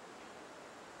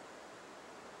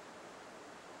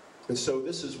 And so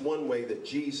this is one way that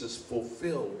Jesus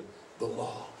fulfilled the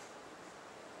law.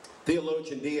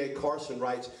 Theologian D.A. Carson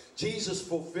writes, Jesus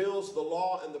fulfills the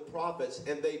law and the prophets,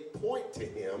 and they point to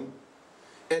him,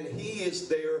 and he is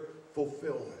their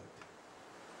fulfillment.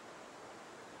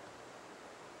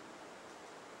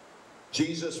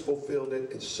 Jesus fulfilled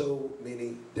it in so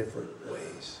many different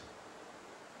ways.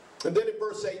 And then in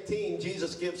verse 18,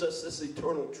 Jesus gives us this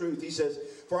eternal truth. He says,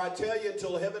 "For I tell you,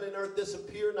 until heaven and earth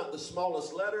disappear, not the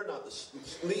smallest letter, not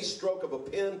the least stroke of a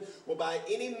pen will by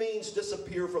any means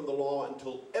disappear from the law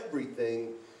until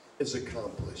everything is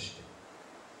accomplished."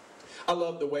 I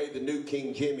love the way the New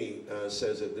King Jimmy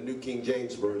says it, the New King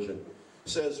James Version.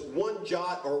 Says, "One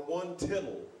jot or one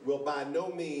tittle will by no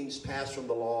means pass from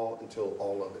the law until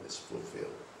all of it is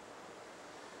fulfilled."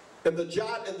 And the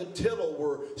jot and the tittle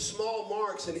were small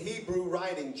marks in Hebrew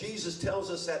writing. Jesus tells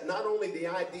us that not only the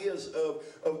ideas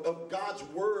of God's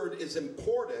word is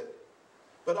important,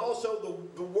 but also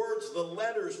the words, the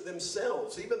letters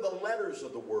themselves, even the letters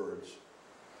of the words.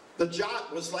 The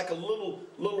jot was like a little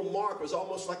mark, was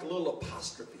almost like a little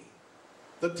apostrophe.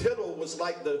 The tittle was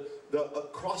like the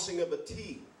crossing of a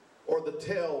T or the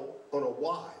tail on a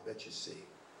Y that you see.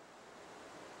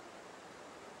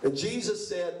 And Jesus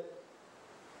said,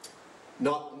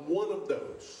 not one of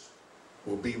those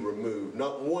will be removed.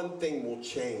 Not one thing will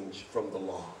change from the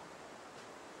law.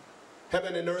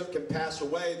 Heaven and earth can pass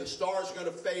away. The stars are going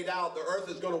to fade out. The earth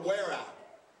is going to wear out.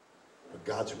 But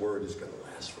God's word is going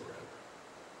to last forever,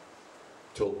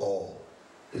 till all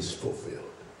is fulfilled.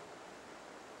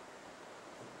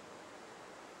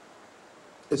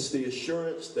 It's the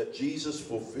assurance that Jesus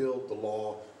fulfilled the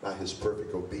law by his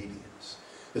perfect obedience.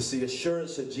 It's the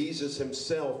assurance that Jesus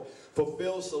himself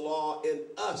fulfills the law in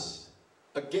us,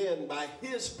 again, by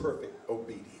his perfect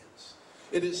obedience.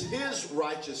 It is his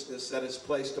righteousness that is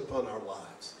placed upon our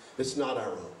lives. It's not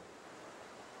our own.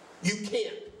 You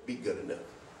can't be good enough.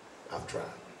 I've tried.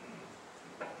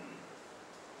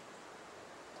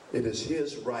 It is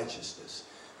his righteousness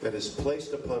that is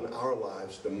placed upon our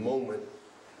lives the moment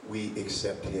we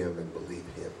accept him and believe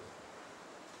him.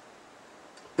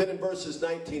 Then in verses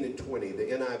 19 and 20,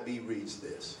 the NIV reads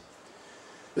this.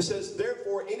 It says,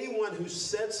 "Therefore, anyone who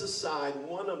sets aside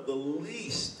one of the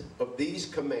least of these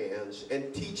commands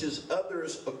and teaches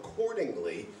others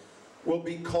accordingly will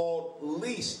be called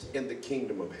least in the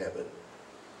kingdom of heaven.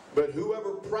 But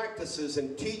whoever practices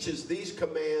and teaches these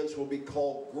commands will be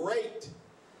called great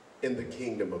in the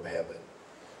kingdom of heaven.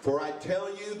 For I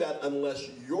tell you that unless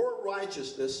your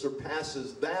righteousness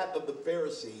surpasses that of the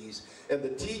Pharisees and the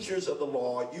teachers of the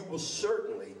law, you will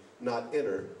certainly not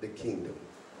enter the kingdom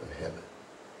of heaven."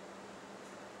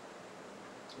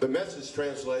 The Message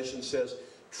translation says,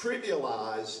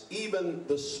 "Trivialize even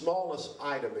the smallest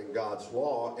item in God's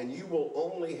law, and you will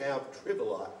only have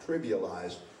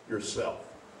trivialized yourself.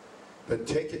 But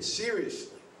take it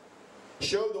seriously.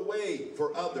 Show the way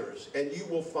for others, and you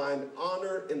will find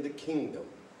honor in the kingdom.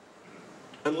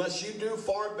 Unless you do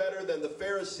far better than the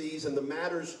Pharisees in the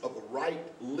matters of right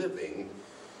living,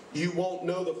 you won't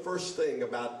know the first thing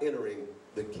about entering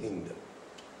the kingdom."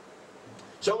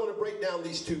 So I want to break down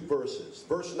these two verses.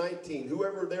 Verse 19,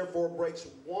 "Whoever therefore breaks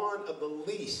one of the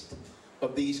least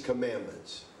of these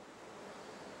commandments."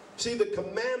 See, the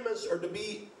commandments are to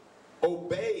be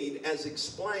obeyed as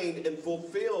explained and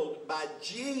fulfilled by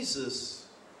Jesus'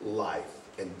 life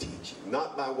and teaching,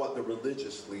 not by what the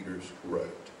religious leaders wrote.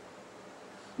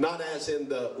 Not as in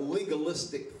the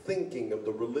legalistic thinking of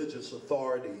the religious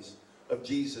authorities of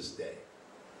Jesus' day.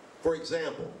 For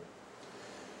example,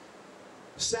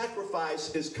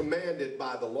 sacrifice is commanded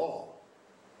by the law,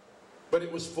 but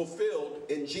it was fulfilled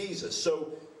in Jesus.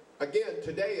 So again,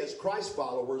 today as Christ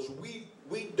followers, we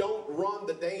don't run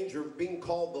the danger of being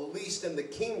called the least in the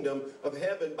kingdom of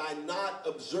heaven by not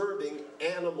observing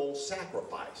animal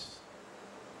sacrifice,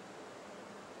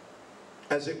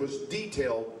 as it was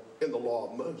detailed in the law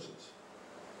of Moses.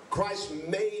 Christ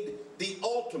made the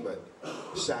ultimate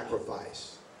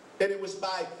sacrifice, and it was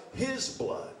by his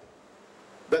blood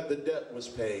that the debt was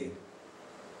paid,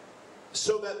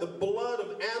 so that the blood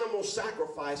of animal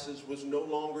sacrifices was no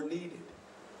longer needed.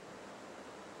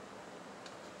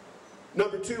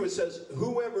 Number 2, it says,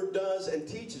 "Whoever does and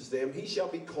teaches them, he shall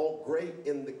be called great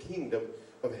in the kingdom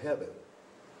of heaven."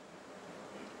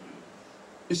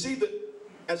 You see, that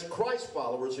as Christ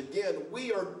followers, again,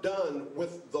 we are done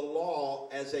with the law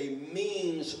as a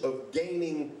means of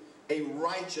gaining a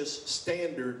righteous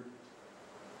standard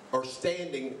or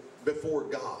standing before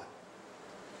God.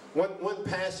 One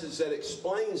passage that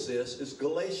explains this is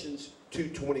Galatians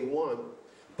 2:21.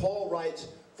 Paul writes,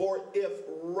 "For if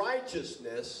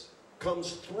righteousness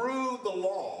comes through the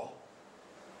law,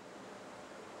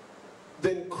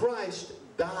 then Christ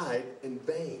died in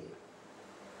vain."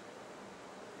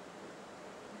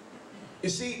 You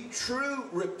see, true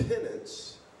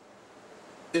repentance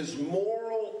is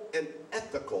moral and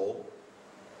ethical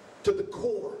to the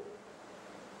core.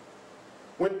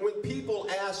 When people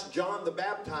asked John the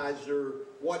Baptizer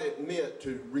what it meant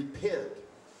to repent,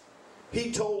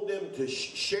 He told them to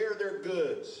share their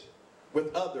goods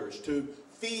with others, to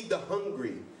feed the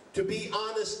hungry, to be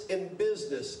honest in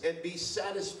business, and be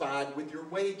satisfied with your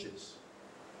wages.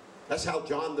 That's how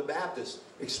John the Baptist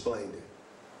explained it.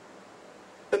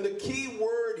 And the key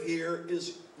word here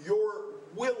is your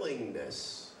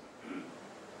willingness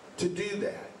to do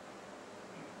that.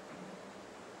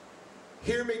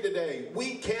 Hear me today.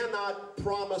 We cannot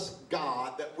promise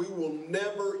God that we will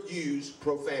never use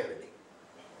profanity.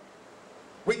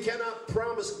 We cannot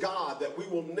promise God that we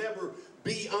will never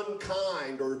be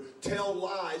unkind or tell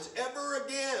lies ever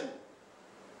again.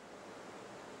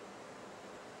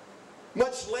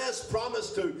 Much less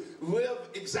promise to live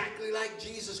exactly like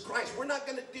Jesus Christ. We're not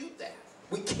going to do that.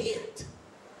 We can't.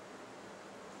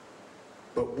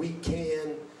 But we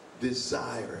can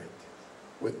desire it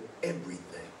with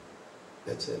everything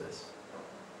that's in us.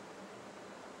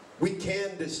 We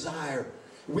can desire,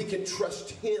 we can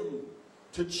trust Him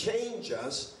to change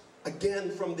us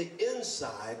again from the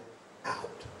inside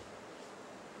out.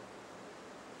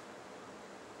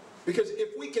 Because if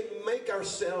we can make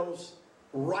ourselves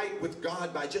right with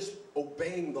God by just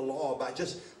obeying the law, by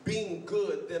just being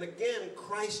good, then again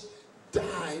Christ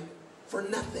died for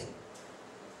nothing.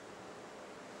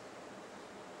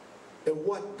 And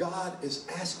what God is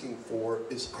asking for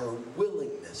is our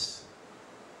willingness,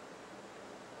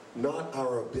 not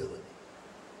our ability.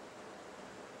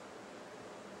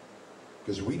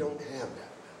 Because we don't have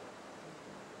that.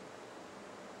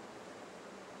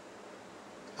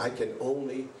 I can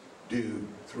only do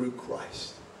through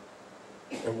Christ.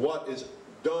 And what is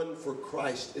done for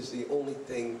Christ is the only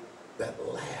thing that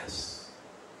lasts.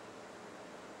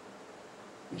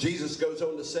 Jesus goes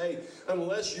on to say,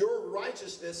 unless your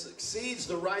righteousness exceeds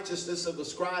the righteousness of the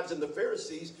scribes and the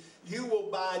Pharisees, you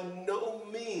will by no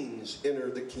means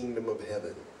enter the kingdom of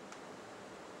heaven.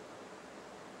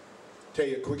 Tell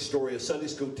you a quick story. A Sunday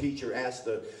school teacher asked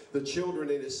the children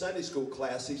in his Sunday school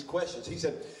class these questions. He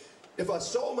said, if I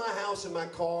sold my house and my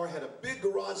car, had a big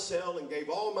garage sale, and gave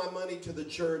all my money to the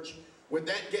church, would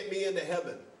that get me into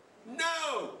heaven?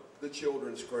 No, the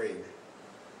children screamed.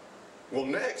 Well,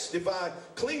 next, if I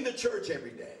cleaned the church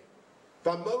every day, if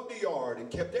I mowed the yard and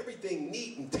kept everything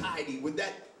neat and tidy, would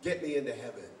that get me into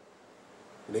heaven?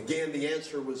 And again, the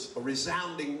answer was a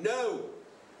resounding no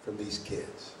from these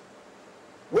kids.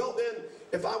 Well, then,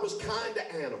 if I was kind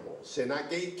to animals and I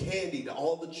gave candy to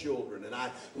all the children and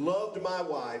I loved my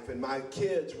wife and my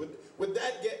kids, would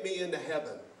that get me into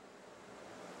heaven?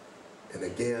 And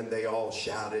again, they all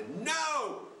shouted,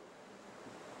 no!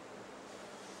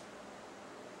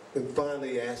 And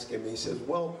finally asked him, he says,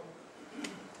 well,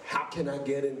 how can I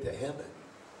get into heaven?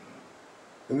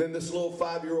 And then this little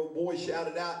 5-year-old boy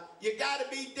shouted out, you gotta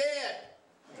be dead.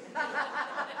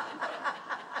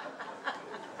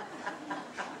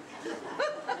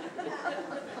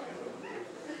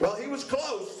 Well, he was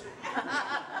close.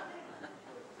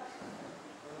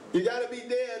 You gotta be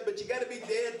dead, but you gotta be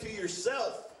dead to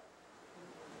yourself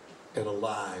and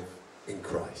alive in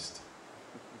Christ.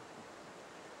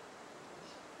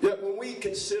 Yet when we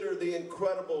consider the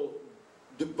incredible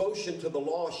devotion to the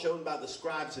law shown by the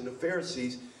scribes and the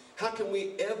Pharisees, how can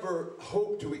we ever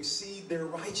hope to exceed their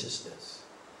righteousness?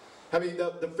 I mean,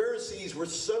 the Pharisees were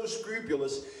so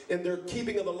scrupulous in their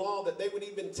keeping of the law that they would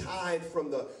even tithe from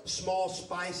the small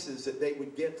spices that they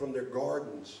would get from their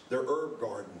gardens, their herb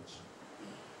gardens.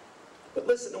 But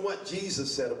listen to what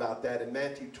Jesus said about that in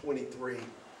Matthew 23.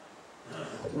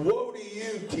 Woe to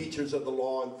you, teachers of the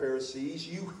law and Pharisees,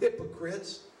 you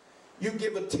hypocrites! You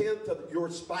give 1/10 of your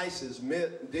spices,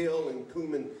 mint, dill, and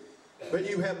cumin, but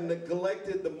you have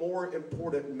neglected the more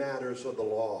important matters of the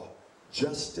law,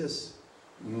 justice,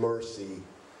 mercy,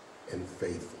 and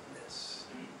faithfulness.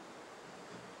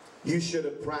 You should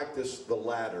have practiced the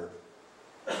latter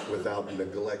without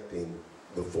neglecting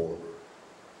the former.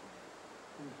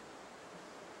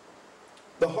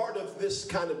 The heart of this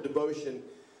kind of devotion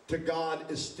to God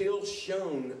is still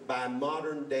shown by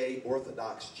modern-day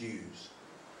Orthodox Jews.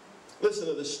 Listen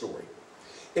to this story.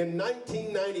 In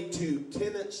 1992,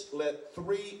 tenants let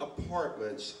 3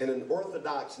 apartments in an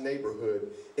Orthodox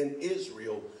neighborhood in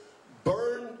Israel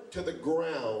burn to the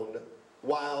ground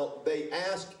while they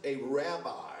asked a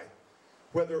rabbi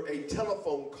whether a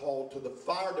telephone call to the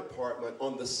fire department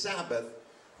on the Sabbath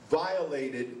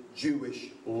violated Jewish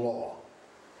law.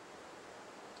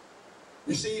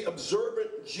 You see,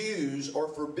 observant Jews are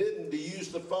forbidden to use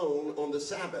the phone on the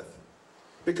Sabbath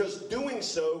because doing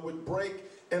so would break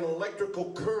an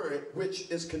electrical current, which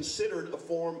is considered a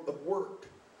form of work.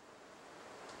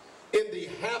 In the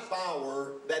half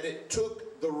hour that it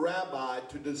took the rabbi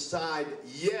to decide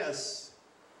yes,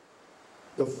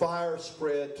 The fire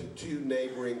spread to 2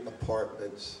 neighboring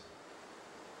apartments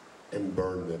and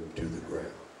burned them to the ground.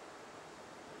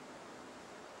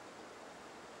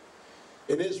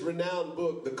 In his renowned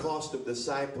book, The Cost of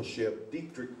Discipleship,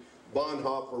 Dietrich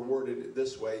Bonhoeffer worded it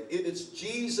this way: it is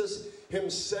Jesus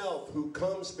himself who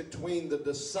comes between the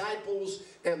disciples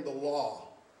and the law,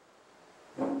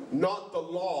 not the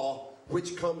law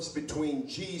which comes between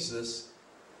Jesus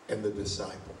and the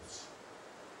disciples.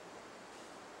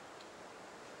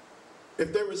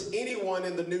 If there was anyone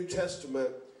in the New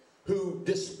Testament who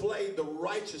displayed the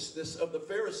righteousness of the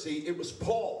Pharisee, it was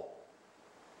Paul.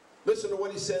 Listen to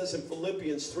what he says in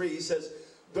Philippians 3. He says,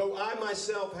 though I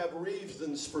myself have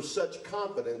reasons for such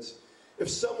confidence, if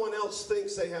someone else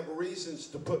thinks they have reasons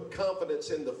to put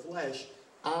confidence in the flesh,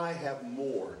 I have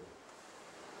more.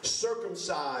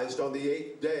 Circumcised on the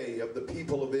 8th day of the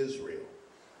people of Israel,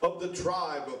 of the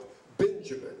tribe of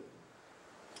Benjamin,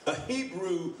 a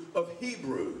Hebrew of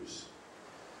Hebrews,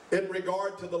 in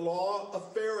regard to the law,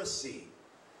 a Pharisee,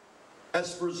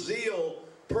 as for zeal,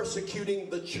 persecuting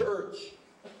the church,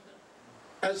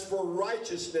 as for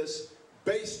righteousness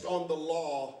based on the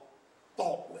law,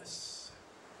 faultless.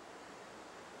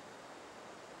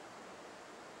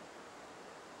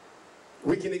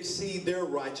 We can exceed their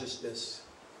righteousness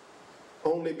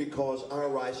only because our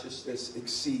righteousness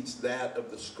exceeds that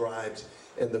of the scribes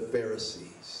and the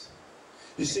Pharisees.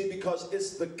 You see, because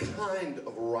it's the kind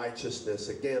of righteousness,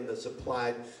 again, that's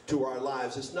applied to our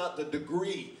lives. It's not the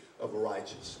degree of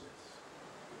righteousness.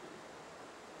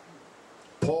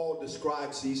 Paul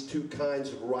describes these 2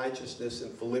 kinds of righteousness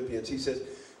in Philippians. He says,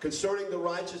 concerning the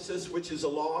righteousness which is a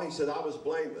law, he said, I was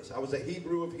blameless. I was a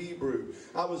Hebrew of Hebrew.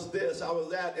 I was this, I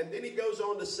was that. And then he goes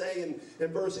on to say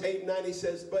in verse 8 and 9, he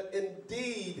says, but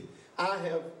indeed I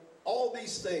have, all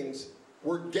these things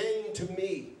were gain to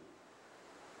me.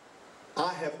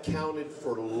 I have counted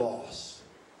for loss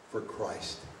for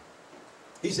Christ.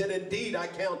 He said, indeed I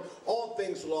count all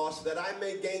things lost that I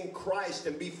may gain Christ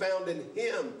and be found in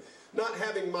him, not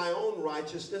having my own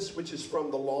righteousness, which is from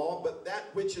the law, but that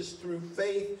which is through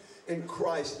faith in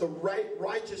Christ, the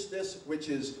righteousness which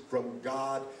is from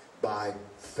God by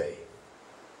faith.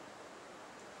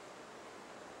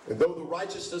 And though the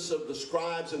righteousness of the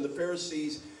scribes and the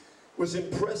Pharisees was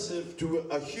impressive to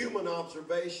a human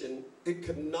observation, it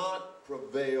could not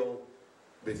prevail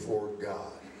before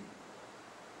God.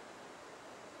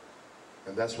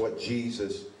 And that's what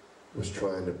Jesus was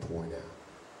trying to point out.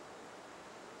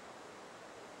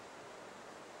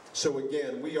 So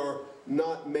again, we are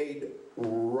not made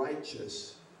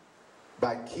righteous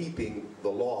by keeping the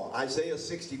law. Isaiah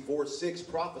 64:6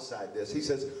 prophesied this. He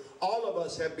says, all of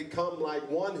us have become like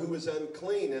one who is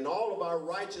unclean, and all of our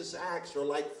righteous acts are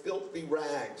like filthy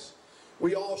rags.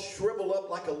 We all shrivel up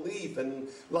like a leaf, and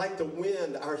like the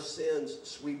wind, our sins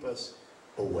sweep us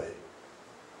away.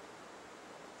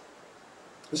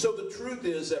 And so the truth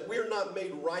is that we're not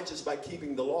made righteous by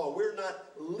keeping the law. We're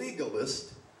not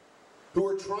legalists who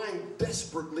are trying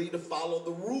desperately to follow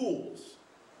the rules.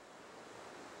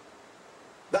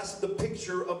 That's the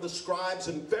picture of the scribes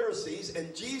and Pharisees,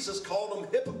 and Jesus called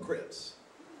them hypocrites.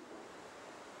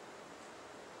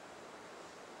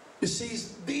 You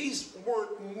see, these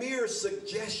weren't mere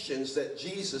suggestions that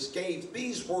Jesus gave.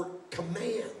 These were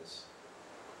commands.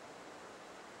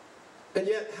 And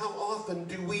yet, how often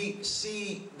do we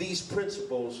see these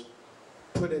principles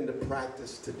put into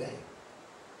practice today?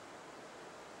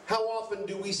 How often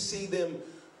do we see them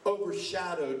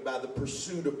overshadowed by the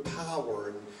pursuit of power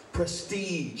and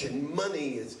prestige and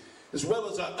money, as well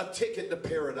as a ticket to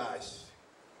paradise,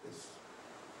 as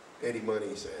Eddie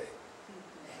Money say?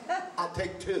 I'll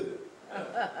take 2.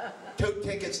 2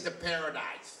 tickets to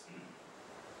paradise.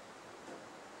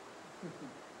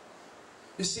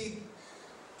 You see,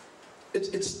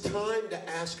 it's time to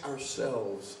ask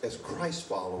ourselves as Christ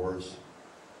followers,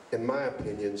 in my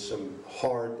opinion, some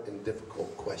hard and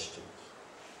difficult questions.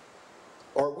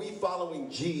 Are we following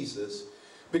Jesus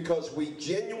because we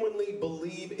genuinely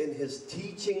believe in his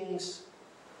teachings,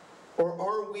 or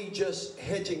are we just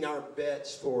hedging our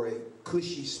bets for a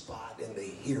cushy spot in the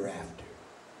hereafter?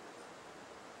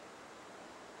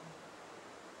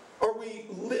 Are we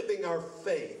living our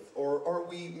faith, or are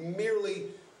we merely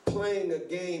playing a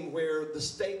game where the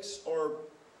stakes are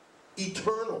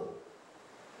eternal?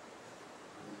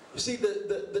 You see,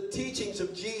 the teachings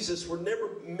of Jesus were never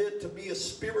meant to be a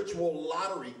spiritual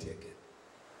lottery ticket.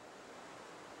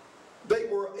 They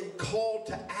were a call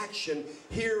to action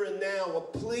here and now, a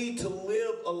plea to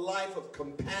live a life of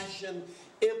compassion,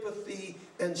 empathy,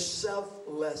 and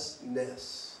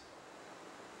selflessness.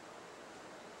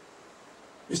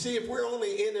 You see, if we're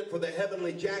only in it for the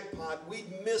heavenly jackpot,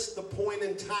 we'd miss the point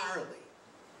entirely.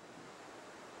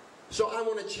 So I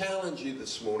want to challenge you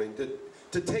this morning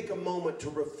to take a moment to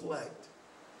reflect.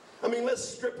 I mean, let's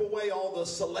strip away all the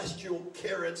celestial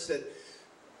carrots that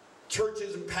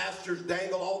churches and pastors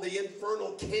dangle, all the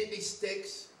infernal candy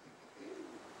sticks,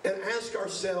 and ask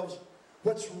ourselves,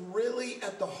 what's really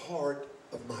at the heart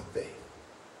of my faith?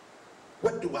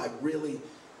 What do I really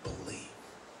believe?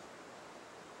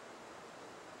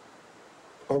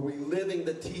 Are we living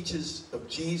the teachings of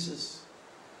Jesus,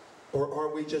 or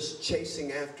are we just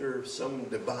chasing after some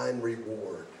divine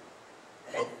reward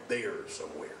up there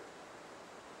somewhere?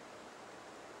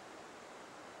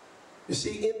 You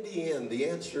see, in the end, the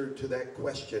answer to that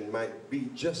question might be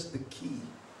just the key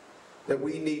that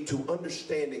we need to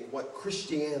understanding what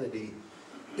Christianity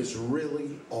is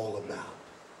really all about.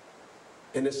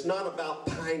 And it's not about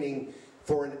pining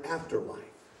for an afterlife.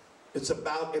 It's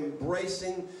about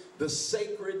embracing the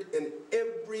sacred in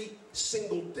every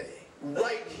single day,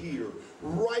 right here,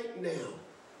 right now.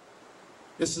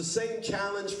 It's the same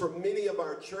challenge for many of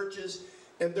our churches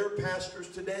and their pastors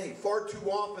today. Far too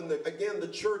often, again, the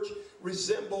church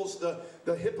resembles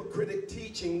the hypocritic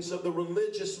teachings of the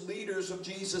religious leaders of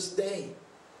Jesus' day.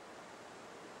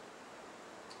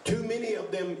 Too many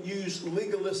of them use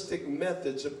legalistic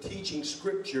methods of teaching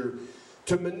Scripture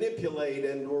to manipulate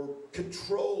and or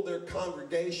control their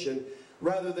congregation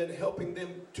rather than helping them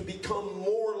to become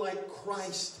more like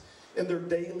Christ in their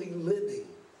daily living.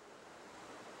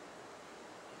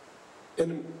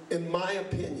 In my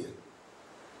opinion,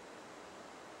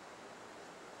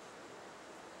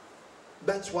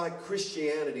 that's why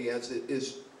Christianity, as it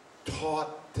is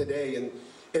taught today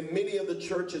in many of the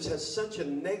churches, has such a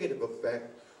negative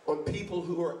effect on people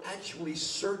who are actually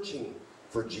searching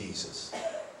for Jesus.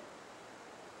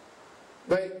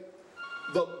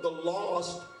 The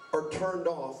lost are turned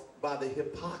off by the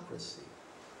hypocrisy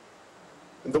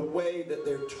and the way that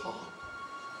they're taught.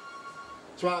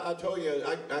 So I told you,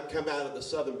 I come out of the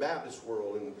Southern Baptist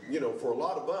world, and you know, for a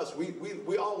lot of us,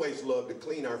 we always love to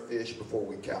clean our fish before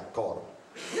we caught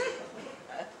them.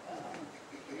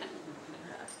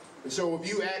 And so if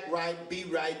you act right, be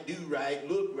right, do right,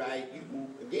 look right, you can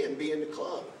again be in the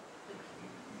club.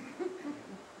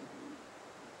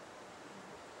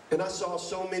 And I saw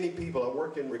so many people. I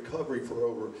worked in recovery for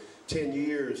over 10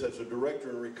 years as a director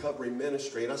in recovery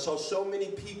ministry, and I saw so many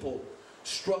people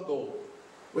struggle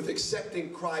with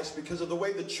accepting Christ because of the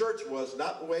way the church was,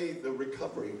 not the way the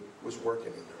recovery was working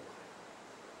in their life.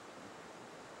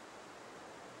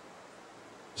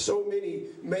 So many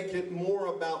make it more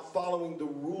about following the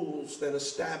rules than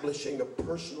establishing a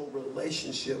personal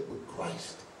relationship with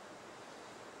Christ.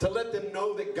 To let them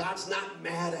know that God's not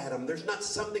mad at them. There's not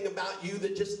something about you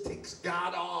that just takes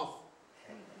God off.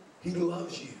 He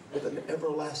loves you with an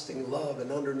everlasting love,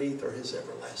 and underneath are His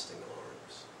everlasting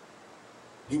arms.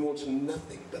 He wants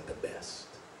nothing but the best.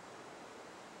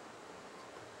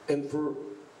 And for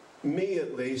me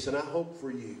at least, and I hope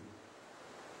for you,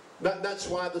 that's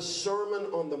why the Sermon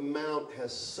on the Mount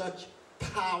has such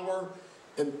power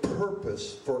and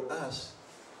purpose for us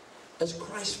as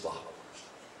Christ followers.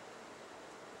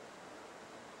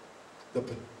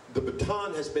 The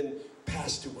baton has been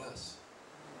passed to us.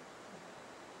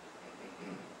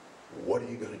 What are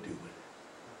you going to do with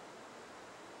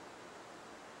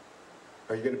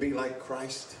it? Are you going to be like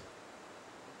Christ?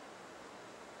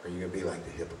 Or are you going to be like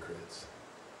the hypocrites?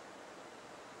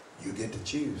 You get to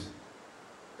choose.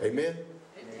 Amen?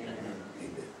 Amen.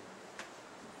 Amen.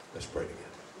 Let's pray together.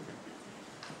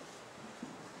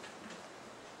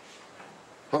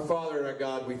 Our Father and our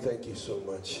God, we thank you so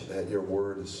much that your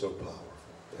word is so powerful,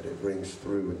 that it rings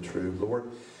through and true. Lord,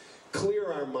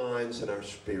 clear our minds and our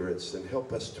spirits and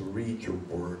help us to read your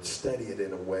word, study it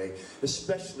in a way,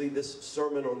 especially this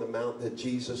Sermon on the Mount that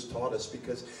Jesus taught us,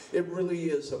 because it really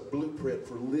is a blueprint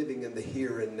for living in the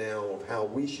here and now of how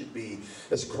we should be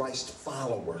as Christ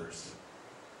followers,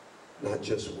 not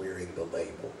just wearing the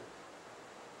label.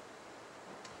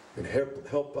 And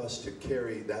help us to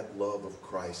carry that love of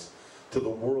Christ to the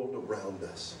world around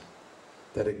us,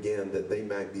 that again, that they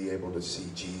might be able to see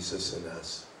Jesus in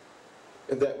us,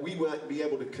 and that we might be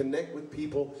able to connect with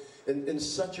people in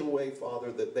such a way,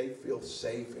 Father, that they feel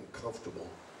safe and comfortable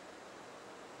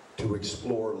to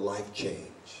explore life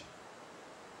change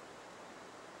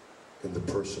in the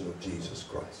person of Jesus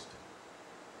Christ.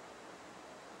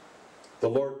 The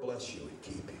Lord bless you and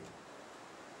keep you.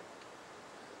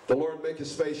 The Lord make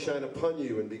His face shine upon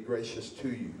you and be gracious to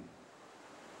you.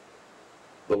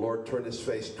 The Lord turn His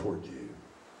face toward you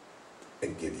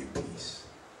and give you peace.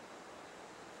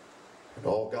 And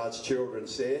all God's children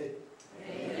said,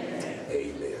 Amen.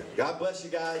 Amen. God bless you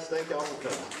guys. Thank y'all for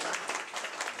coming.